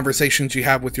 some of the conversations you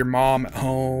have with your mom at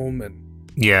home, and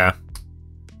yeah,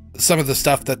 some of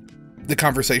the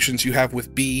conversations you have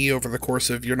with B over the course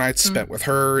of your nights spent with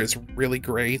her is really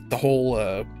great. The whole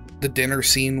the dinner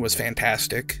scene was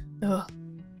fantastic. Ugh.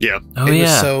 Yeah. Oh, it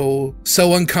yeah. was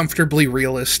so uncomfortably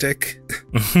realistic.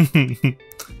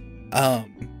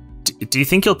 Do you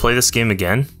think you'll play this game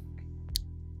again?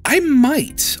 I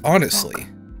might, honestly.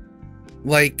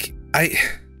 Like I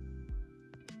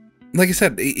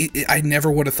said, I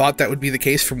never would have thought that would be the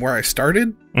case from where I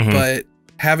started, but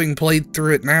having played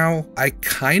through it now, I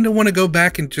kind of want to go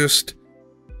back and just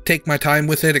take my time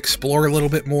with it, explore a little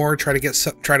bit more, try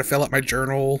to fill out my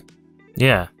journal.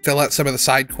 Yeah. Fill out some of the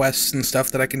side quests and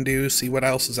stuff that I can do, see what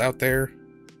else is out there.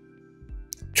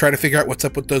 Try to figure out what's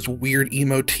up with those weird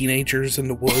emo teenagers in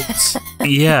the woods.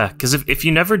 Yeah, because if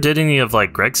you never did any of,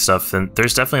 like, Greg's stuff, then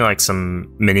there's definitely, like,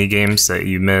 some mini games that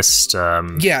you missed.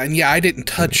 Yeah, I didn't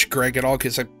touch Greg at all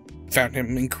because I found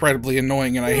him incredibly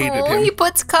annoying and I hated him. He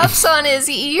puts cuffs on his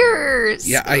ears.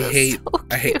 Yeah, I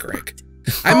hate Greg.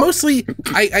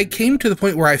 I came to the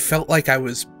point where I felt like I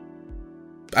was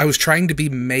trying to be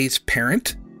May's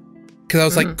parent. Because I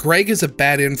was like, Greg is a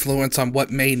bad influence on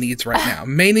what May needs right now.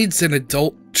 May needs an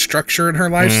adult structure in her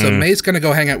life, so May's going to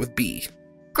go hang out with B.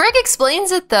 Greg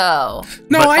explains it, though.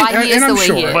 No, I'm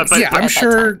sure. I'm At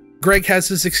sure that time. Greg has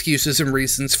his excuses and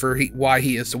reasons for why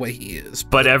he is the way he is.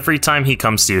 But every time he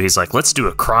comes to you, he's like, let's do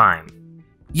a crime.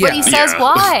 Yeah. But he says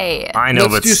why. I know,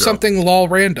 Let's do something lol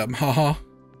random, haha.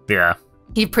 Yeah.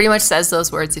 He pretty much says those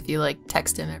words if you, like,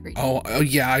 text him every day. Oh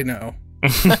yeah, I know.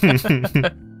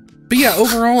 But yeah,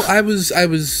 overall, I was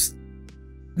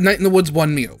Night in the Woods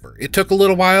won me over. It took a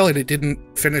little while, and it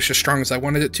didn't finish as strong as I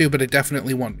wanted it to, but it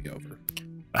definitely won me over.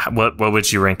 What would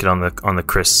you rank it on the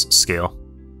Chris scale?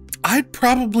 I'd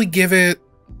probably give it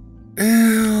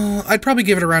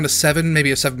around a 7,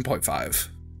 maybe a 7.5.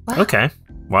 Wow. Okay.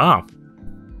 Wow.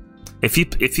 If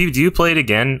you do play it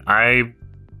again, I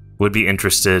would be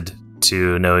interested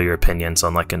to know your opinions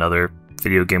on, like, another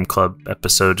Video Game Club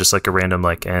episode, just like a random,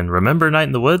 like, and remember Night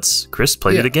in the Woods? Chris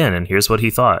played it again, and here's what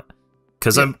he thought.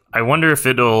 Because I wonder if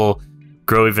it'll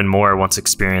grow even more once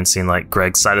experiencing, like,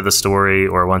 Greg's side of the story,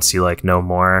 or once you, like, know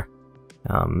more.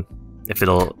 If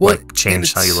it'll like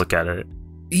change how you look at it.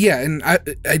 Yeah, and I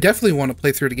definitely want to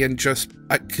play through it again, just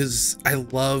because I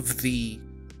love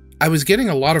I was getting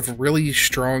a lot of really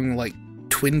strong, like,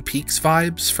 Twin Peaks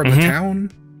vibes from the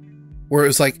town, where it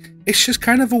was like, it's just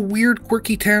kind of a weird,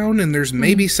 quirky town, and there's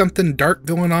maybe something dark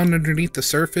going on underneath the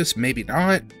surface, maybe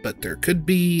not, but there could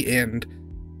be, and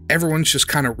everyone's just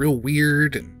kind of real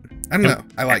weird, and I don't know,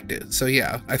 I liked it. So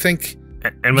yeah, I think,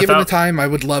 and given the time, I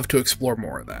would love to explore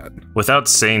more of that. Without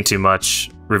saying too much,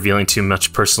 revealing too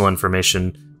much personal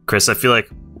information, Chris, I feel like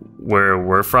where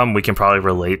we're from, we can probably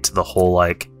relate to the whole,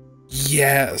 like,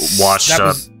 washed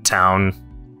up town.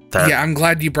 Yeah, I'm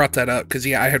glad you brought that up, because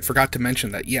I had forgot to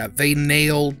mention that. Yeah, they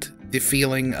nailed the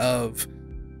feeling of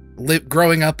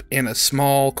growing up in a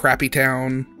small, crappy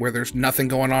town where there's nothing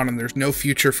going on and there's no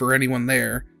future for anyone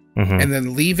there, and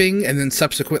then leaving and then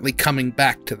subsequently coming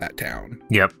back to that town.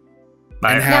 Yep.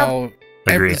 And how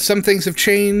some things have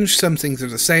changed, some things are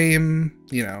the same,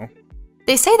 you know.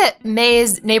 They say that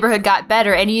May's neighborhood got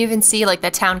better, and you even see, like,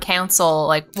 the town council,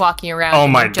 like, walking around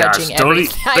and, like, judging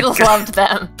everything. I loved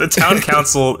them. The town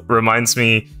council reminds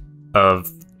me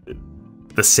of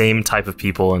the same type of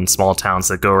people in small towns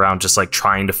that go around just, like,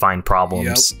 trying to find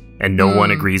problems, and no one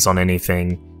agrees on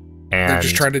anything. And they're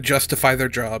just trying to justify their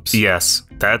jobs. Yes,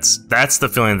 that's the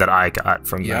feeling that I got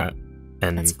from that.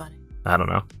 And that's funny. I don't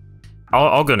know.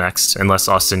 I'll go next, unless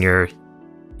Austin,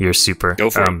 you're super. Go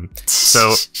for it.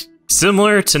 So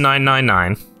similar to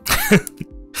 999,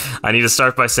 I need to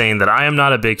start by saying that I am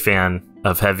not a big fan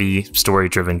of heavy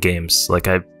story-driven games. Like,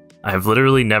 I've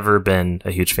literally never been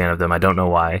a huge fan of them. I don't know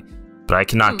why, but I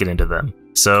cannot get into them.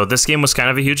 So this game was kind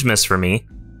of a huge miss for me.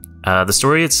 The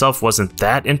story itself wasn't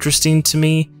that interesting to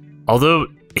me, although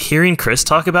hearing Chris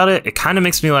talk about it, it kind of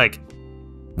makes me, like,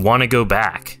 want to go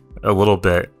back a little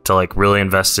bit to, like, really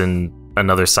invest in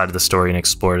another side of the story and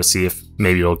explore to see if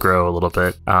maybe it'll grow a little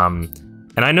bit.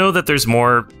 And I know that there's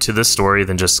more to this story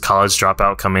than just college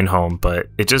dropout coming home, but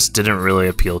it just didn't really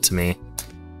appeal to me.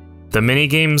 The mini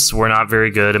games were not very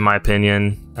good, in my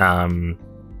opinion.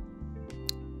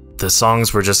 The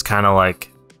songs were just kind of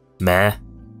like meh.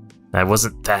 I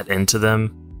wasn't that into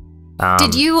them.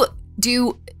 Did you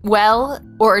do well,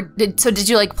 or did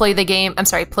you like play the game? I'm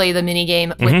sorry, play the mini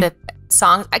game with the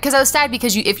songs? Because I was sad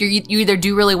because you either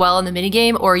do really well in the mini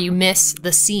game or you miss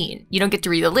the scene. You don't get to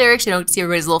read the lyrics. You don't see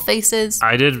everybody's little faces.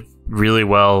 I did really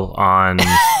well on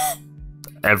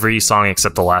every song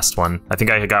except the last one. I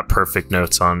think I got perfect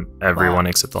notes on everyone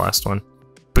except the last one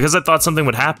because I thought something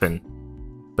would happen,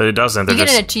 but it doesn't. You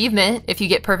get an achievement if you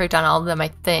get perfect on all of them, I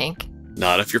think.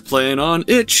 Not if you're playing on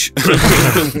itch.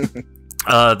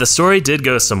 The story did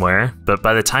go somewhere, but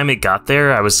by the time it got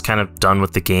there, I was kind of done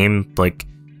with the game. Like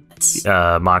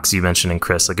Mox, you mentioned, and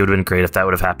Chris, like it would have been great if that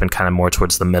would have happened kind of more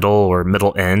towards the middle or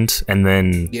middle end, and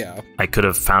then I could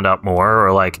have found out more,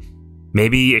 or like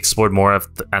maybe explored more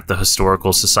at the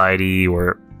historical society,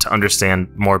 or to understand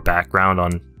more background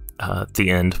on the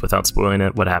end without spoiling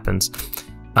it. What happens?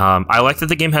 I like that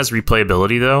the game has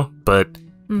replayability though, but.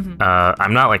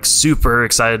 I'm not like super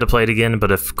excited to play it again,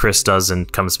 but if Chris does and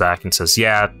comes back and says,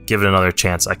 yeah, give it another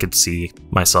chance, I could see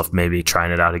myself maybe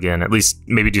trying it out again, at least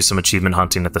maybe do some achievement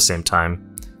hunting at the same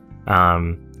time.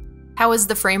 How was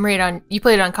the frame rate you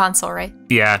played it on console, right?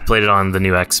 Yeah, I played it on the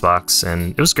new Xbox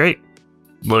and it was great.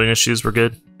 Loading issues were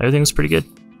good. Everything was pretty good.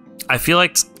 I feel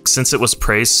like since it was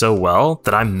praised so well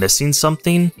that I'm missing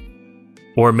something,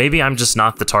 or maybe I'm just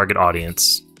not the target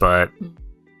audience, but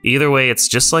either way, it's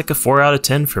just like a 4 out of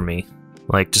 10 for me.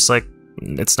 Like, just like,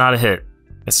 it's not a hit.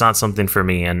 It's not something for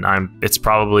me, and it's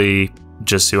probably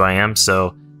just who I am.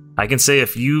 So I can say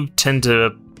if you tend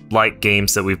to like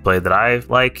games that we've played that I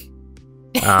like,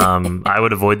 I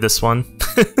would avoid this one.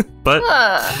 But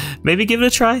maybe give it a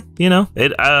try. You know,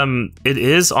 it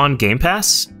is on Game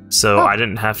Pass, so I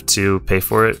didn't have to pay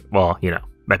for it. Well, you know,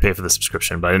 I pay for the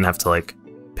subscription, but I didn't have to like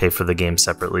pay for the game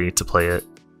separately to play it.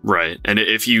 Right, and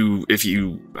if you,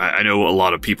 I know a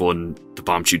lot of people in the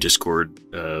Bombchu Discord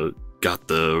got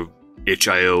the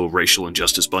itch.io racial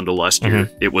injustice bundle last year.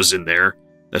 It was in there.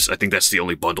 I think that's the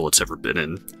only bundle it's ever been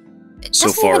in so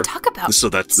far. Even talk about so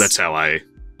that's how I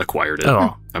acquired it.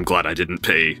 Oh. I'm glad I didn't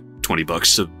pay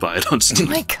 $20 to buy it on Steam.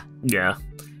 Oh my God.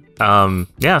 Yeah.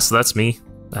 Yeah. So that's me.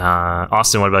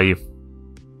 Austin, what about you?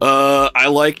 I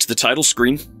liked the title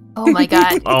screen. Oh my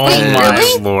God. Oh Wait, my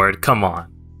really? Lord! Come on.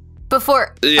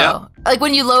 Before, like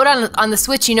when you load on the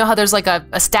Switch, you know how there's like a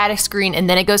static screen and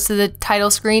then it goes to the title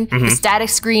screen? The static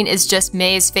screen is just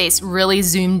May's face really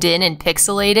zoomed in and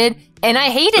pixelated, and I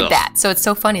hated that, so it's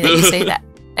so funny that you say that.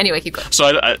 Anyway, keep going.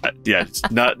 So, yeah,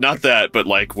 not that, but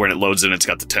like when it loads in, it's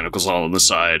got the tentacles all on the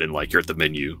side and like you're at the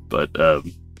menu. But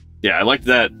yeah, I liked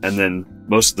that, and then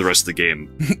most of the rest of the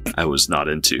game I was not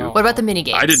into. What about the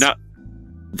minigames? I did not.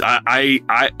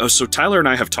 So Tyler and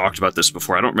I have talked about this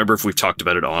before. I don't remember if we've talked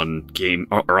about it on Game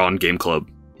Club,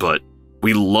 but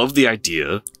we love the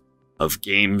idea of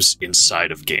games inside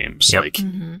of games. Yep. Like,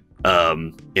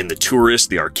 in the Tourist,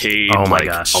 the arcade. Oh my like,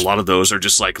 gosh. A lot of those are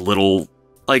just like little,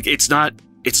 like it's not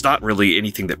really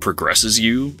anything that progresses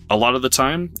you a lot of the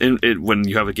time when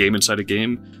you have a game inside a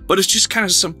game, but it's just kind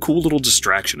of some cool little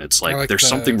distraction. It's like there's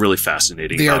something really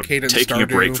fascinating about taking a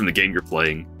break from the game you're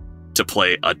playing to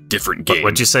play a different game.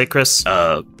 What'd you say, Chris?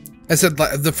 I said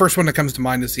the first one that comes to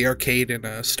mind is the arcade in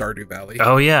Stardew Valley.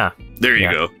 Oh yeah, there you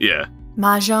go. Yeah,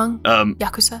 Mahjong,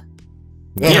 Yakuza.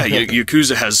 Yeah,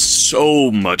 Yakuza has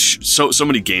so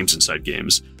many games inside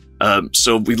games.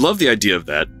 So we love the idea of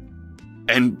that.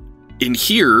 And in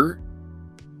here,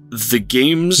 the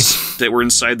games that were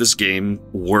inside this game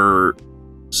were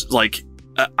like,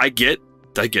 I get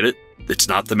it. It's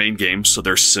not the main game, so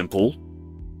they're simple.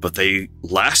 But they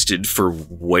lasted for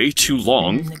way too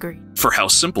long for how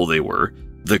simple they were.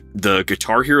 The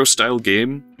Guitar Hero style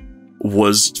game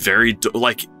was very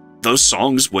like those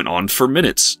songs went on for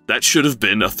minutes. That should have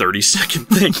been a 30-second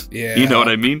thing. Yeah. You know what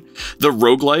I mean? The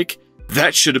roguelike,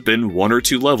 that should have been 1 or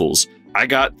 2 levels. I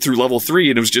got through level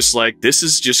 3 and it was just like, this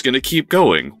is just gonna keep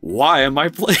going. Why am I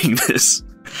playing this?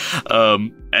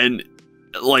 And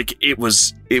like it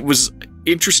was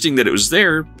interesting that it was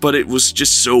there, but it was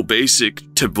just so basic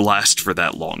to last for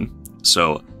that long.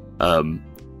 So,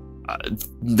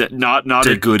 not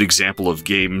a good example of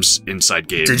games inside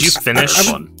games. Did you finish?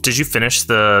 Did you finish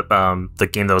the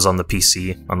game that was on the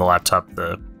PC on the laptop?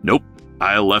 Nope.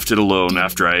 I left it alone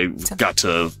after I got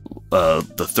to the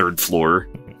 3rd floor.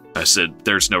 I said,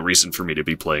 "There's no reason for me to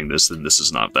be playing this, and this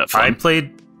is not that fun." I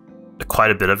played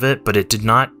quite a bit of it, but it did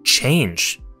not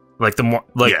change. Like the more,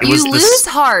 like it was you lose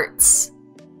hearts.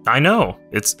 I know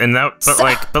it's but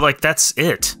like that's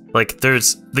it. Like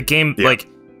there's the game like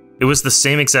it was the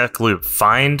same exact loop.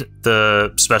 Find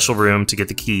the special room to get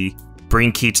the key,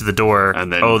 bring key to the door,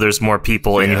 and then there's more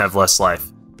people and you have less life.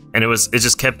 And it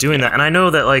just kept doing that. And I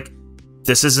know that like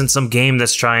this isn't some game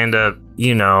that's trying to,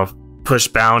 you know, push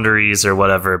boundaries or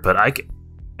whatever, but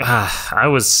I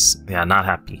was not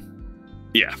happy.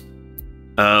 Yeah.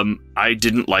 I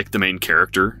didn't like the main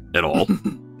character at all.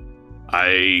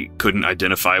 I couldn't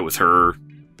identify with her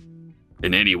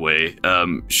in any way.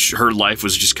 Her life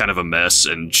was just kind of a mess,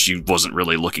 and she wasn't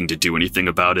really looking to do anything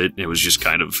about it. It was just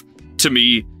kind of, to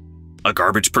me, a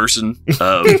garbage person.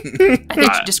 I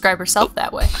think she'd describe herself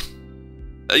that way.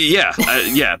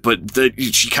 Yeah, but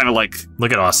she kind of like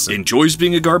look at Austin enjoys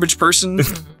being a garbage person.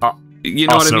 You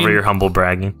know Austin what I mean? over your humble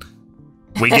bragging.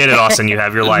 We get it, Austin. You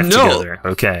have your life together.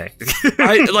 Okay.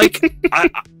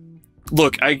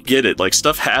 Look, I get it. Like,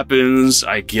 stuff happens.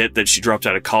 I get that she dropped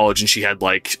out of college and she had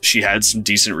some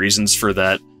decent reasons for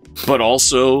that. But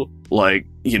also, like,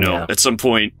 you know, at some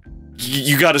point,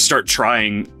 you got to start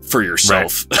trying for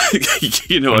yourself. Right.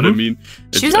 You know what I mean?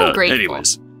 She was ungrateful.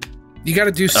 Anyways. You got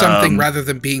to do something rather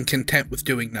than being content with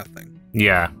doing nothing.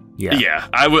 Yeah.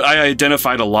 I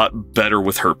identified a lot better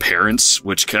with her parents,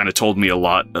 which kind of told me a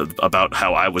lot about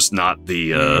how I was not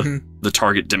the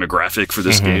target demographic for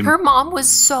this game. Her mom was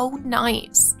so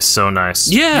nice. So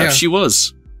nice. Yeah, she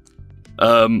was.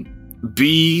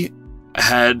 B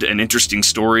had an interesting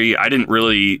story. I didn't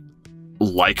really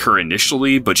like her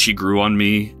initially, but she grew on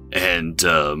me, and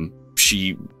her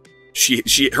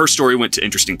story went to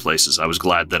interesting places. I was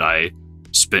glad that I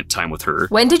spent time with her.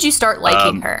 When did you start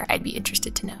liking her? I'd be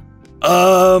interested to know.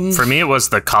 For me, it was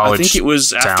the college. I think it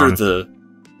was after the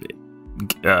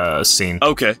scene.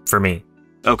 Okay. For me.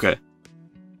 Okay.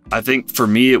 I think for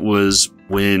me, it was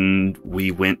when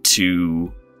we went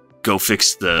to go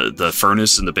fix the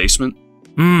furnace in the basement.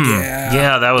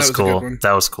 Yeah, that was cool.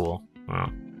 That was cool.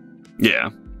 Wow.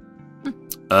 Yeah.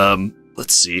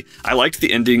 Let's see. I liked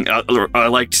the ending. I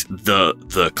liked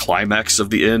the climax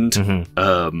of the end.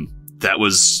 That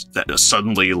was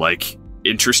suddenly like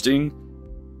interesting.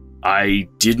 I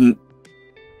didn't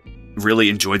really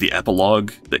enjoy the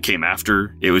epilogue that came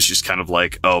after. It was just kind of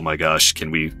like, oh my gosh, can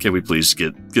we please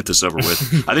get this over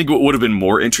with? I think what would have been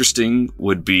more interesting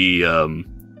would be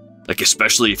like,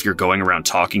 especially if you're going around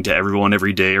talking to everyone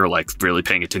every day or like really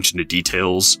paying attention to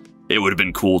details, it would have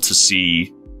been cool to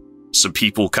see some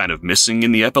people kind of missing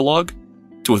in the epilogue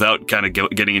without kind of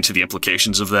getting into the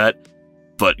implications of that.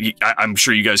 But I'm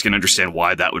sure you guys can understand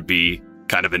why that would be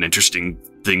kind of an interesting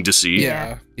thing to see.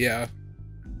 Yeah.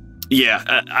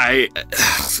 I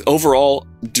overall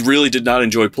really did not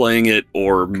enjoy playing it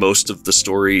or most of the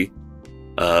story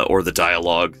or the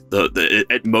dialogue.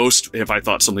 At most, if I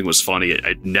thought something was funny,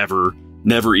 it never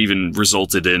even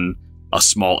resulted in a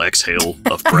small exhale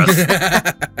of breath.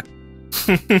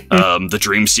 The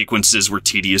dream sequences were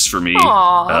tedious for me.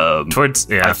 I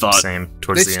thought same.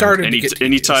 Towards they the started end. to get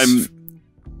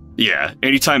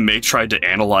anytime May tried to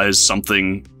analyze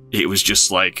something, it was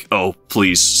just like, oh,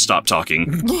 please stop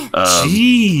talking.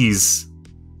 Jeez.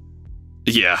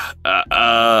 Yeah.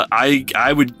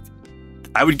 I would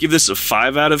give this a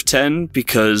 5 out of 10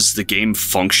 because the game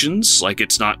functions. Like,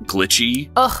 it's not glitchy.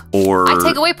 Ugh. Or I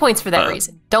take away points for that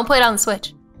reason. Don't play it on the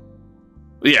Switch.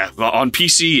 Yeah, on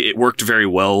PC it worked very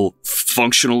well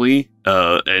functionally,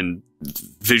 and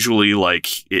visually, like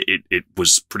it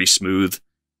was pretty smooth.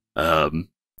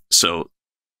 So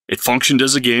it functioned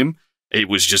as a game. It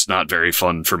was just not very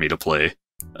fun for me to play.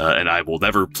 And I will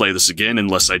never play this again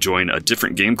unless I join a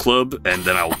different game club, and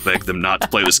then I'll beg them not to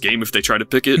play this game if they try to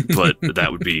pick it, but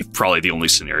that would be probably the only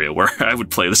scenario where I would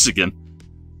play this again.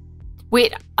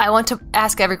 Wait, I want to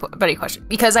ask everybody a question,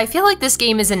 because I feel like this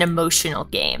game is an emotional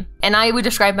game, and I would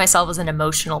describe myself as an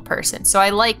emotional person, so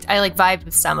I vibed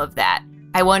with some of that.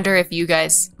 I wonder if you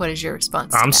guys, what is your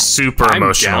response to that? Super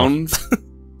emotional.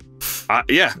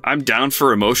 I'm down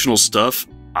for emotional stuff,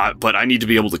 but I need to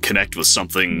be able to connect with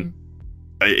something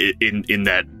in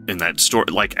that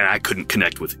story. Like, and I couldn't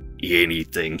connect with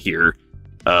anything here.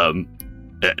 I've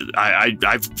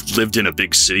lived in a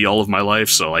big city all of my life,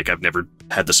 so like I've never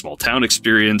had the small town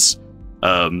experience.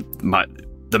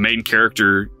 The main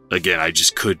character, again, I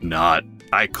just could not.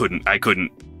 I couldn't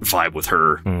vibe with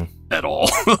her at all.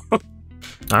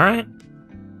 All right.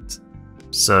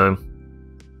 So,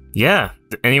 yeah.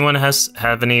 Anyone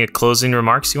have any closing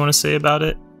remarks you want to say about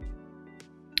it?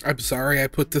 I'm sorry I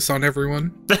put this on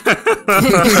everyone.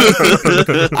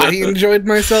 I enjoyed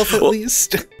myself at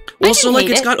least. Well, so like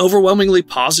it's got overwhelmingly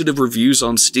positive reviews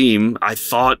on Steam. I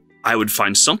thought I would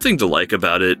find something to like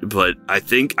about it, but I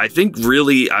think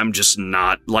really I'm just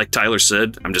not, like Tyler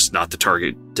said, I'm just not the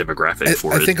target demographic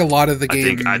for it. I think a lot of the game, I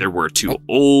think either we're too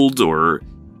old or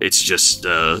it's just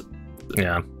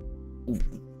yeah.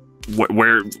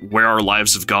 Where our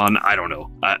lives have gone, I don't know.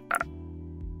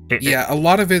 A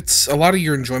lot of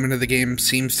your enjoyment of the game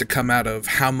seems to come out of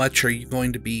how much are you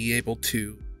going to be able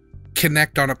to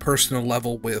connect on a personal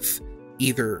level with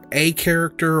either a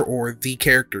character or the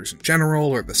characters in general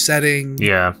or the setting.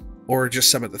 Yeah. Or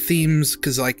just some of the themes.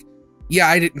 Because, like, yeah,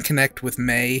 I didn't connect with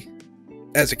May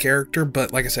as a character,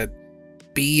 but like I said,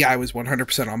 B, I was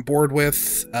 100% on board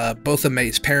with. Both of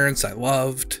May's parents I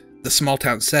loved. The small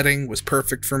town setting was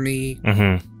perfect for me.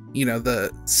 Mm-hmm. You know,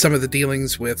 some of the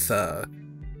dealings with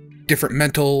different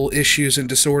mental issues and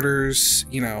disorders,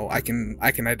 you know, I can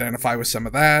identify with some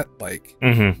of that. Like,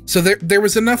 so there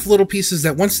was enough little pieces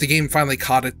that once the game finally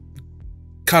caught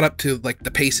up to like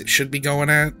the pace it should be going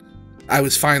at, I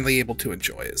was finally able to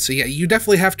enjoy it. So yeah, you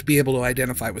definitely have to be able to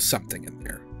identify with something in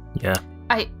there. Yeah.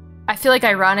 I feel like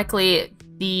ironically,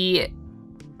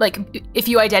 if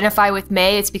you identify with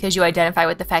May, it's because you identify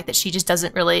with the fact that she just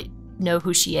doesn't really know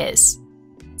who she is.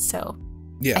 So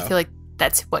yeah, I feel like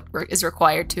that's what is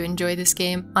required to enjoy this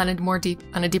game on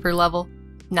a deeper level,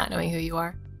 not knowing who you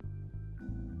are.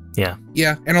 Yeah.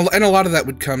 Yeah, and a lot of that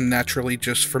would come naturally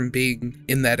just from being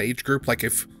in that age group. Like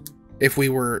if we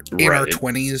were in our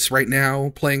 20s right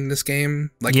now playing this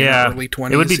game, like in our early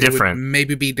 20s, it would be different. It would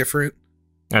maybe be different.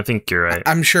 I think you're right.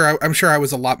 I'm sure I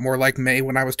was a lot more like May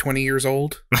when I was 20 years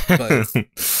old, but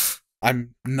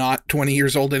I'm not 20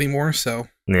 years old anymore, so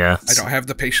yeah, I don't have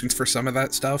the patience for some of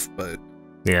that stuff, but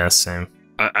yeah, same.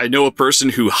 I know a person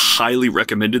who highly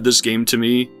recommended this game to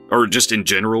me, or just in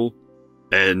general,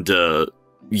 and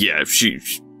yeah,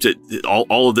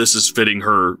 all of this is fitting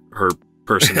her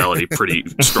personality pretty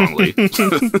strongly.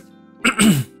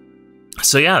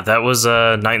 So yeah, that was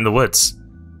Night in the Woods.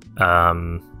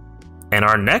 And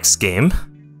our next game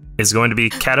is going to be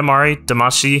Katamari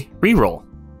Damacy Reroll.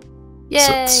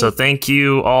 Yay! So thank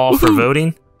you all for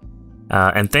voting.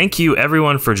 And thank you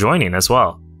everyone for joining as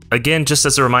well. Again, just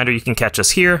as a reminder, you can catch us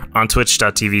here on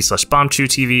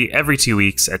twitch.tv/BombchuTV every 2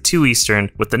 weeks at 2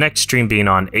 Eastern, with the next stream being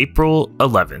on April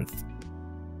 11th.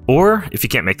 Or, if you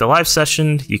can't make the live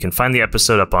session, you can find the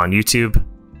episode up on YouTube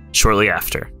shortly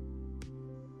after.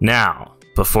 Now,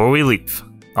 before we leave,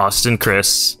 Austin,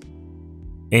 Chris,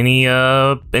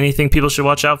 anything people should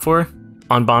watch out for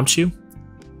on Bombchu?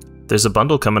 There's a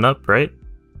bundle coming up, right?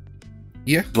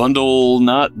 Yeah. Bundle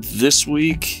not this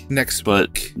week, next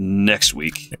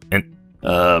week. And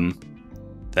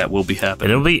that will be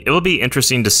happening. And it will be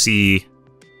interesting to see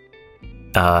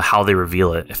how they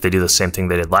reveal it, if they do the same thing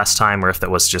they did last time, or if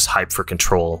that was just hype for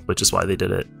Control, which is why they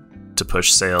did it, to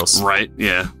push sales. Right,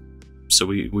 yeah. So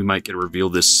we might get a reveal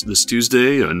this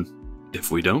Tuesday, and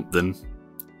if we don't, then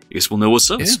I guess we'll know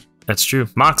what's up. Yeah, that's true.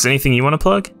 Mox, anything you want to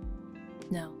plug?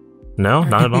 No. No,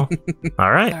 not at all.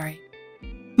 All right. Sorry.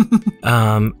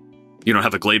 You don't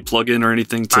have a Glade plugin or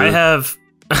anything? I have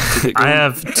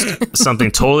something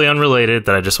totally unrelated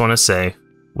that I just want to say.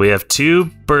 We have 2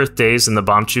 birthdays in the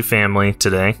Bombchu family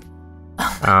today.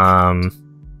 I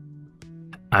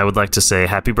would like to say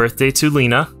happy birthday to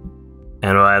Lena,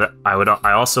 and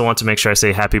I also want to make sure I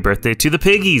say happy birthday to the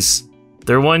piggies.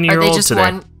 They're 1 year old today.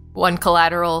 Are they just one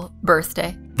collateral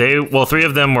birthday? 3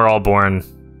 of them were all born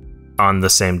on the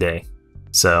same day.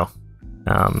 So,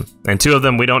 and 2 of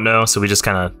them we don't know, so we just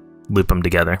kind of loop them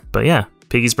together. But yeah,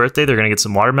 Piggy's birthday, they're going to get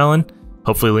some watermelon.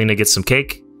 Hopefully Lena gets some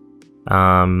cake.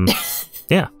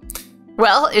 Yeah.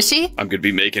 Well, is she? I'm going to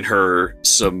be making her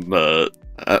some,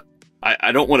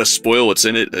 I don't want to spoil what's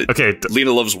in it. Okay.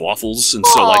 Lena loves waffles, and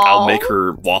so like I'll make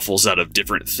her waffles out of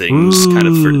different things, kind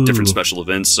of for different special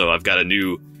events. So I've got a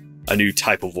new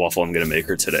type of waffle I'm going to make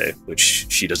her today, which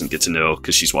she doesn't get to know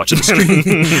because she's watching the stream.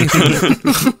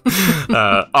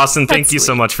 Austin, thank you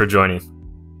so much for joining.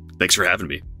 Thanks for having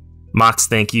me. Mox,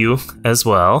 thank you as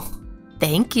well.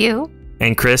 Thank you.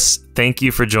 And Chris, thank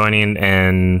you for joining,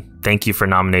 and thank you for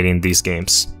nominating these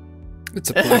games.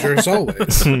 It's a pleasure as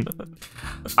always.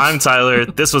 I'm Tyler.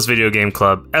 This was Video Game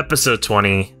Club, episode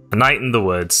 20, A Night in the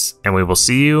Woods, and we will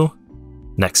see you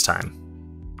next time.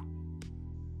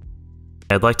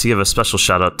 I'd like to give a special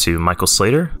shout out to Michael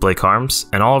Slater, Blake Harms,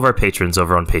 and all of our patrons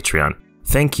over on Patreon.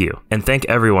 Thank you, and thank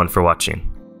everyone for watching.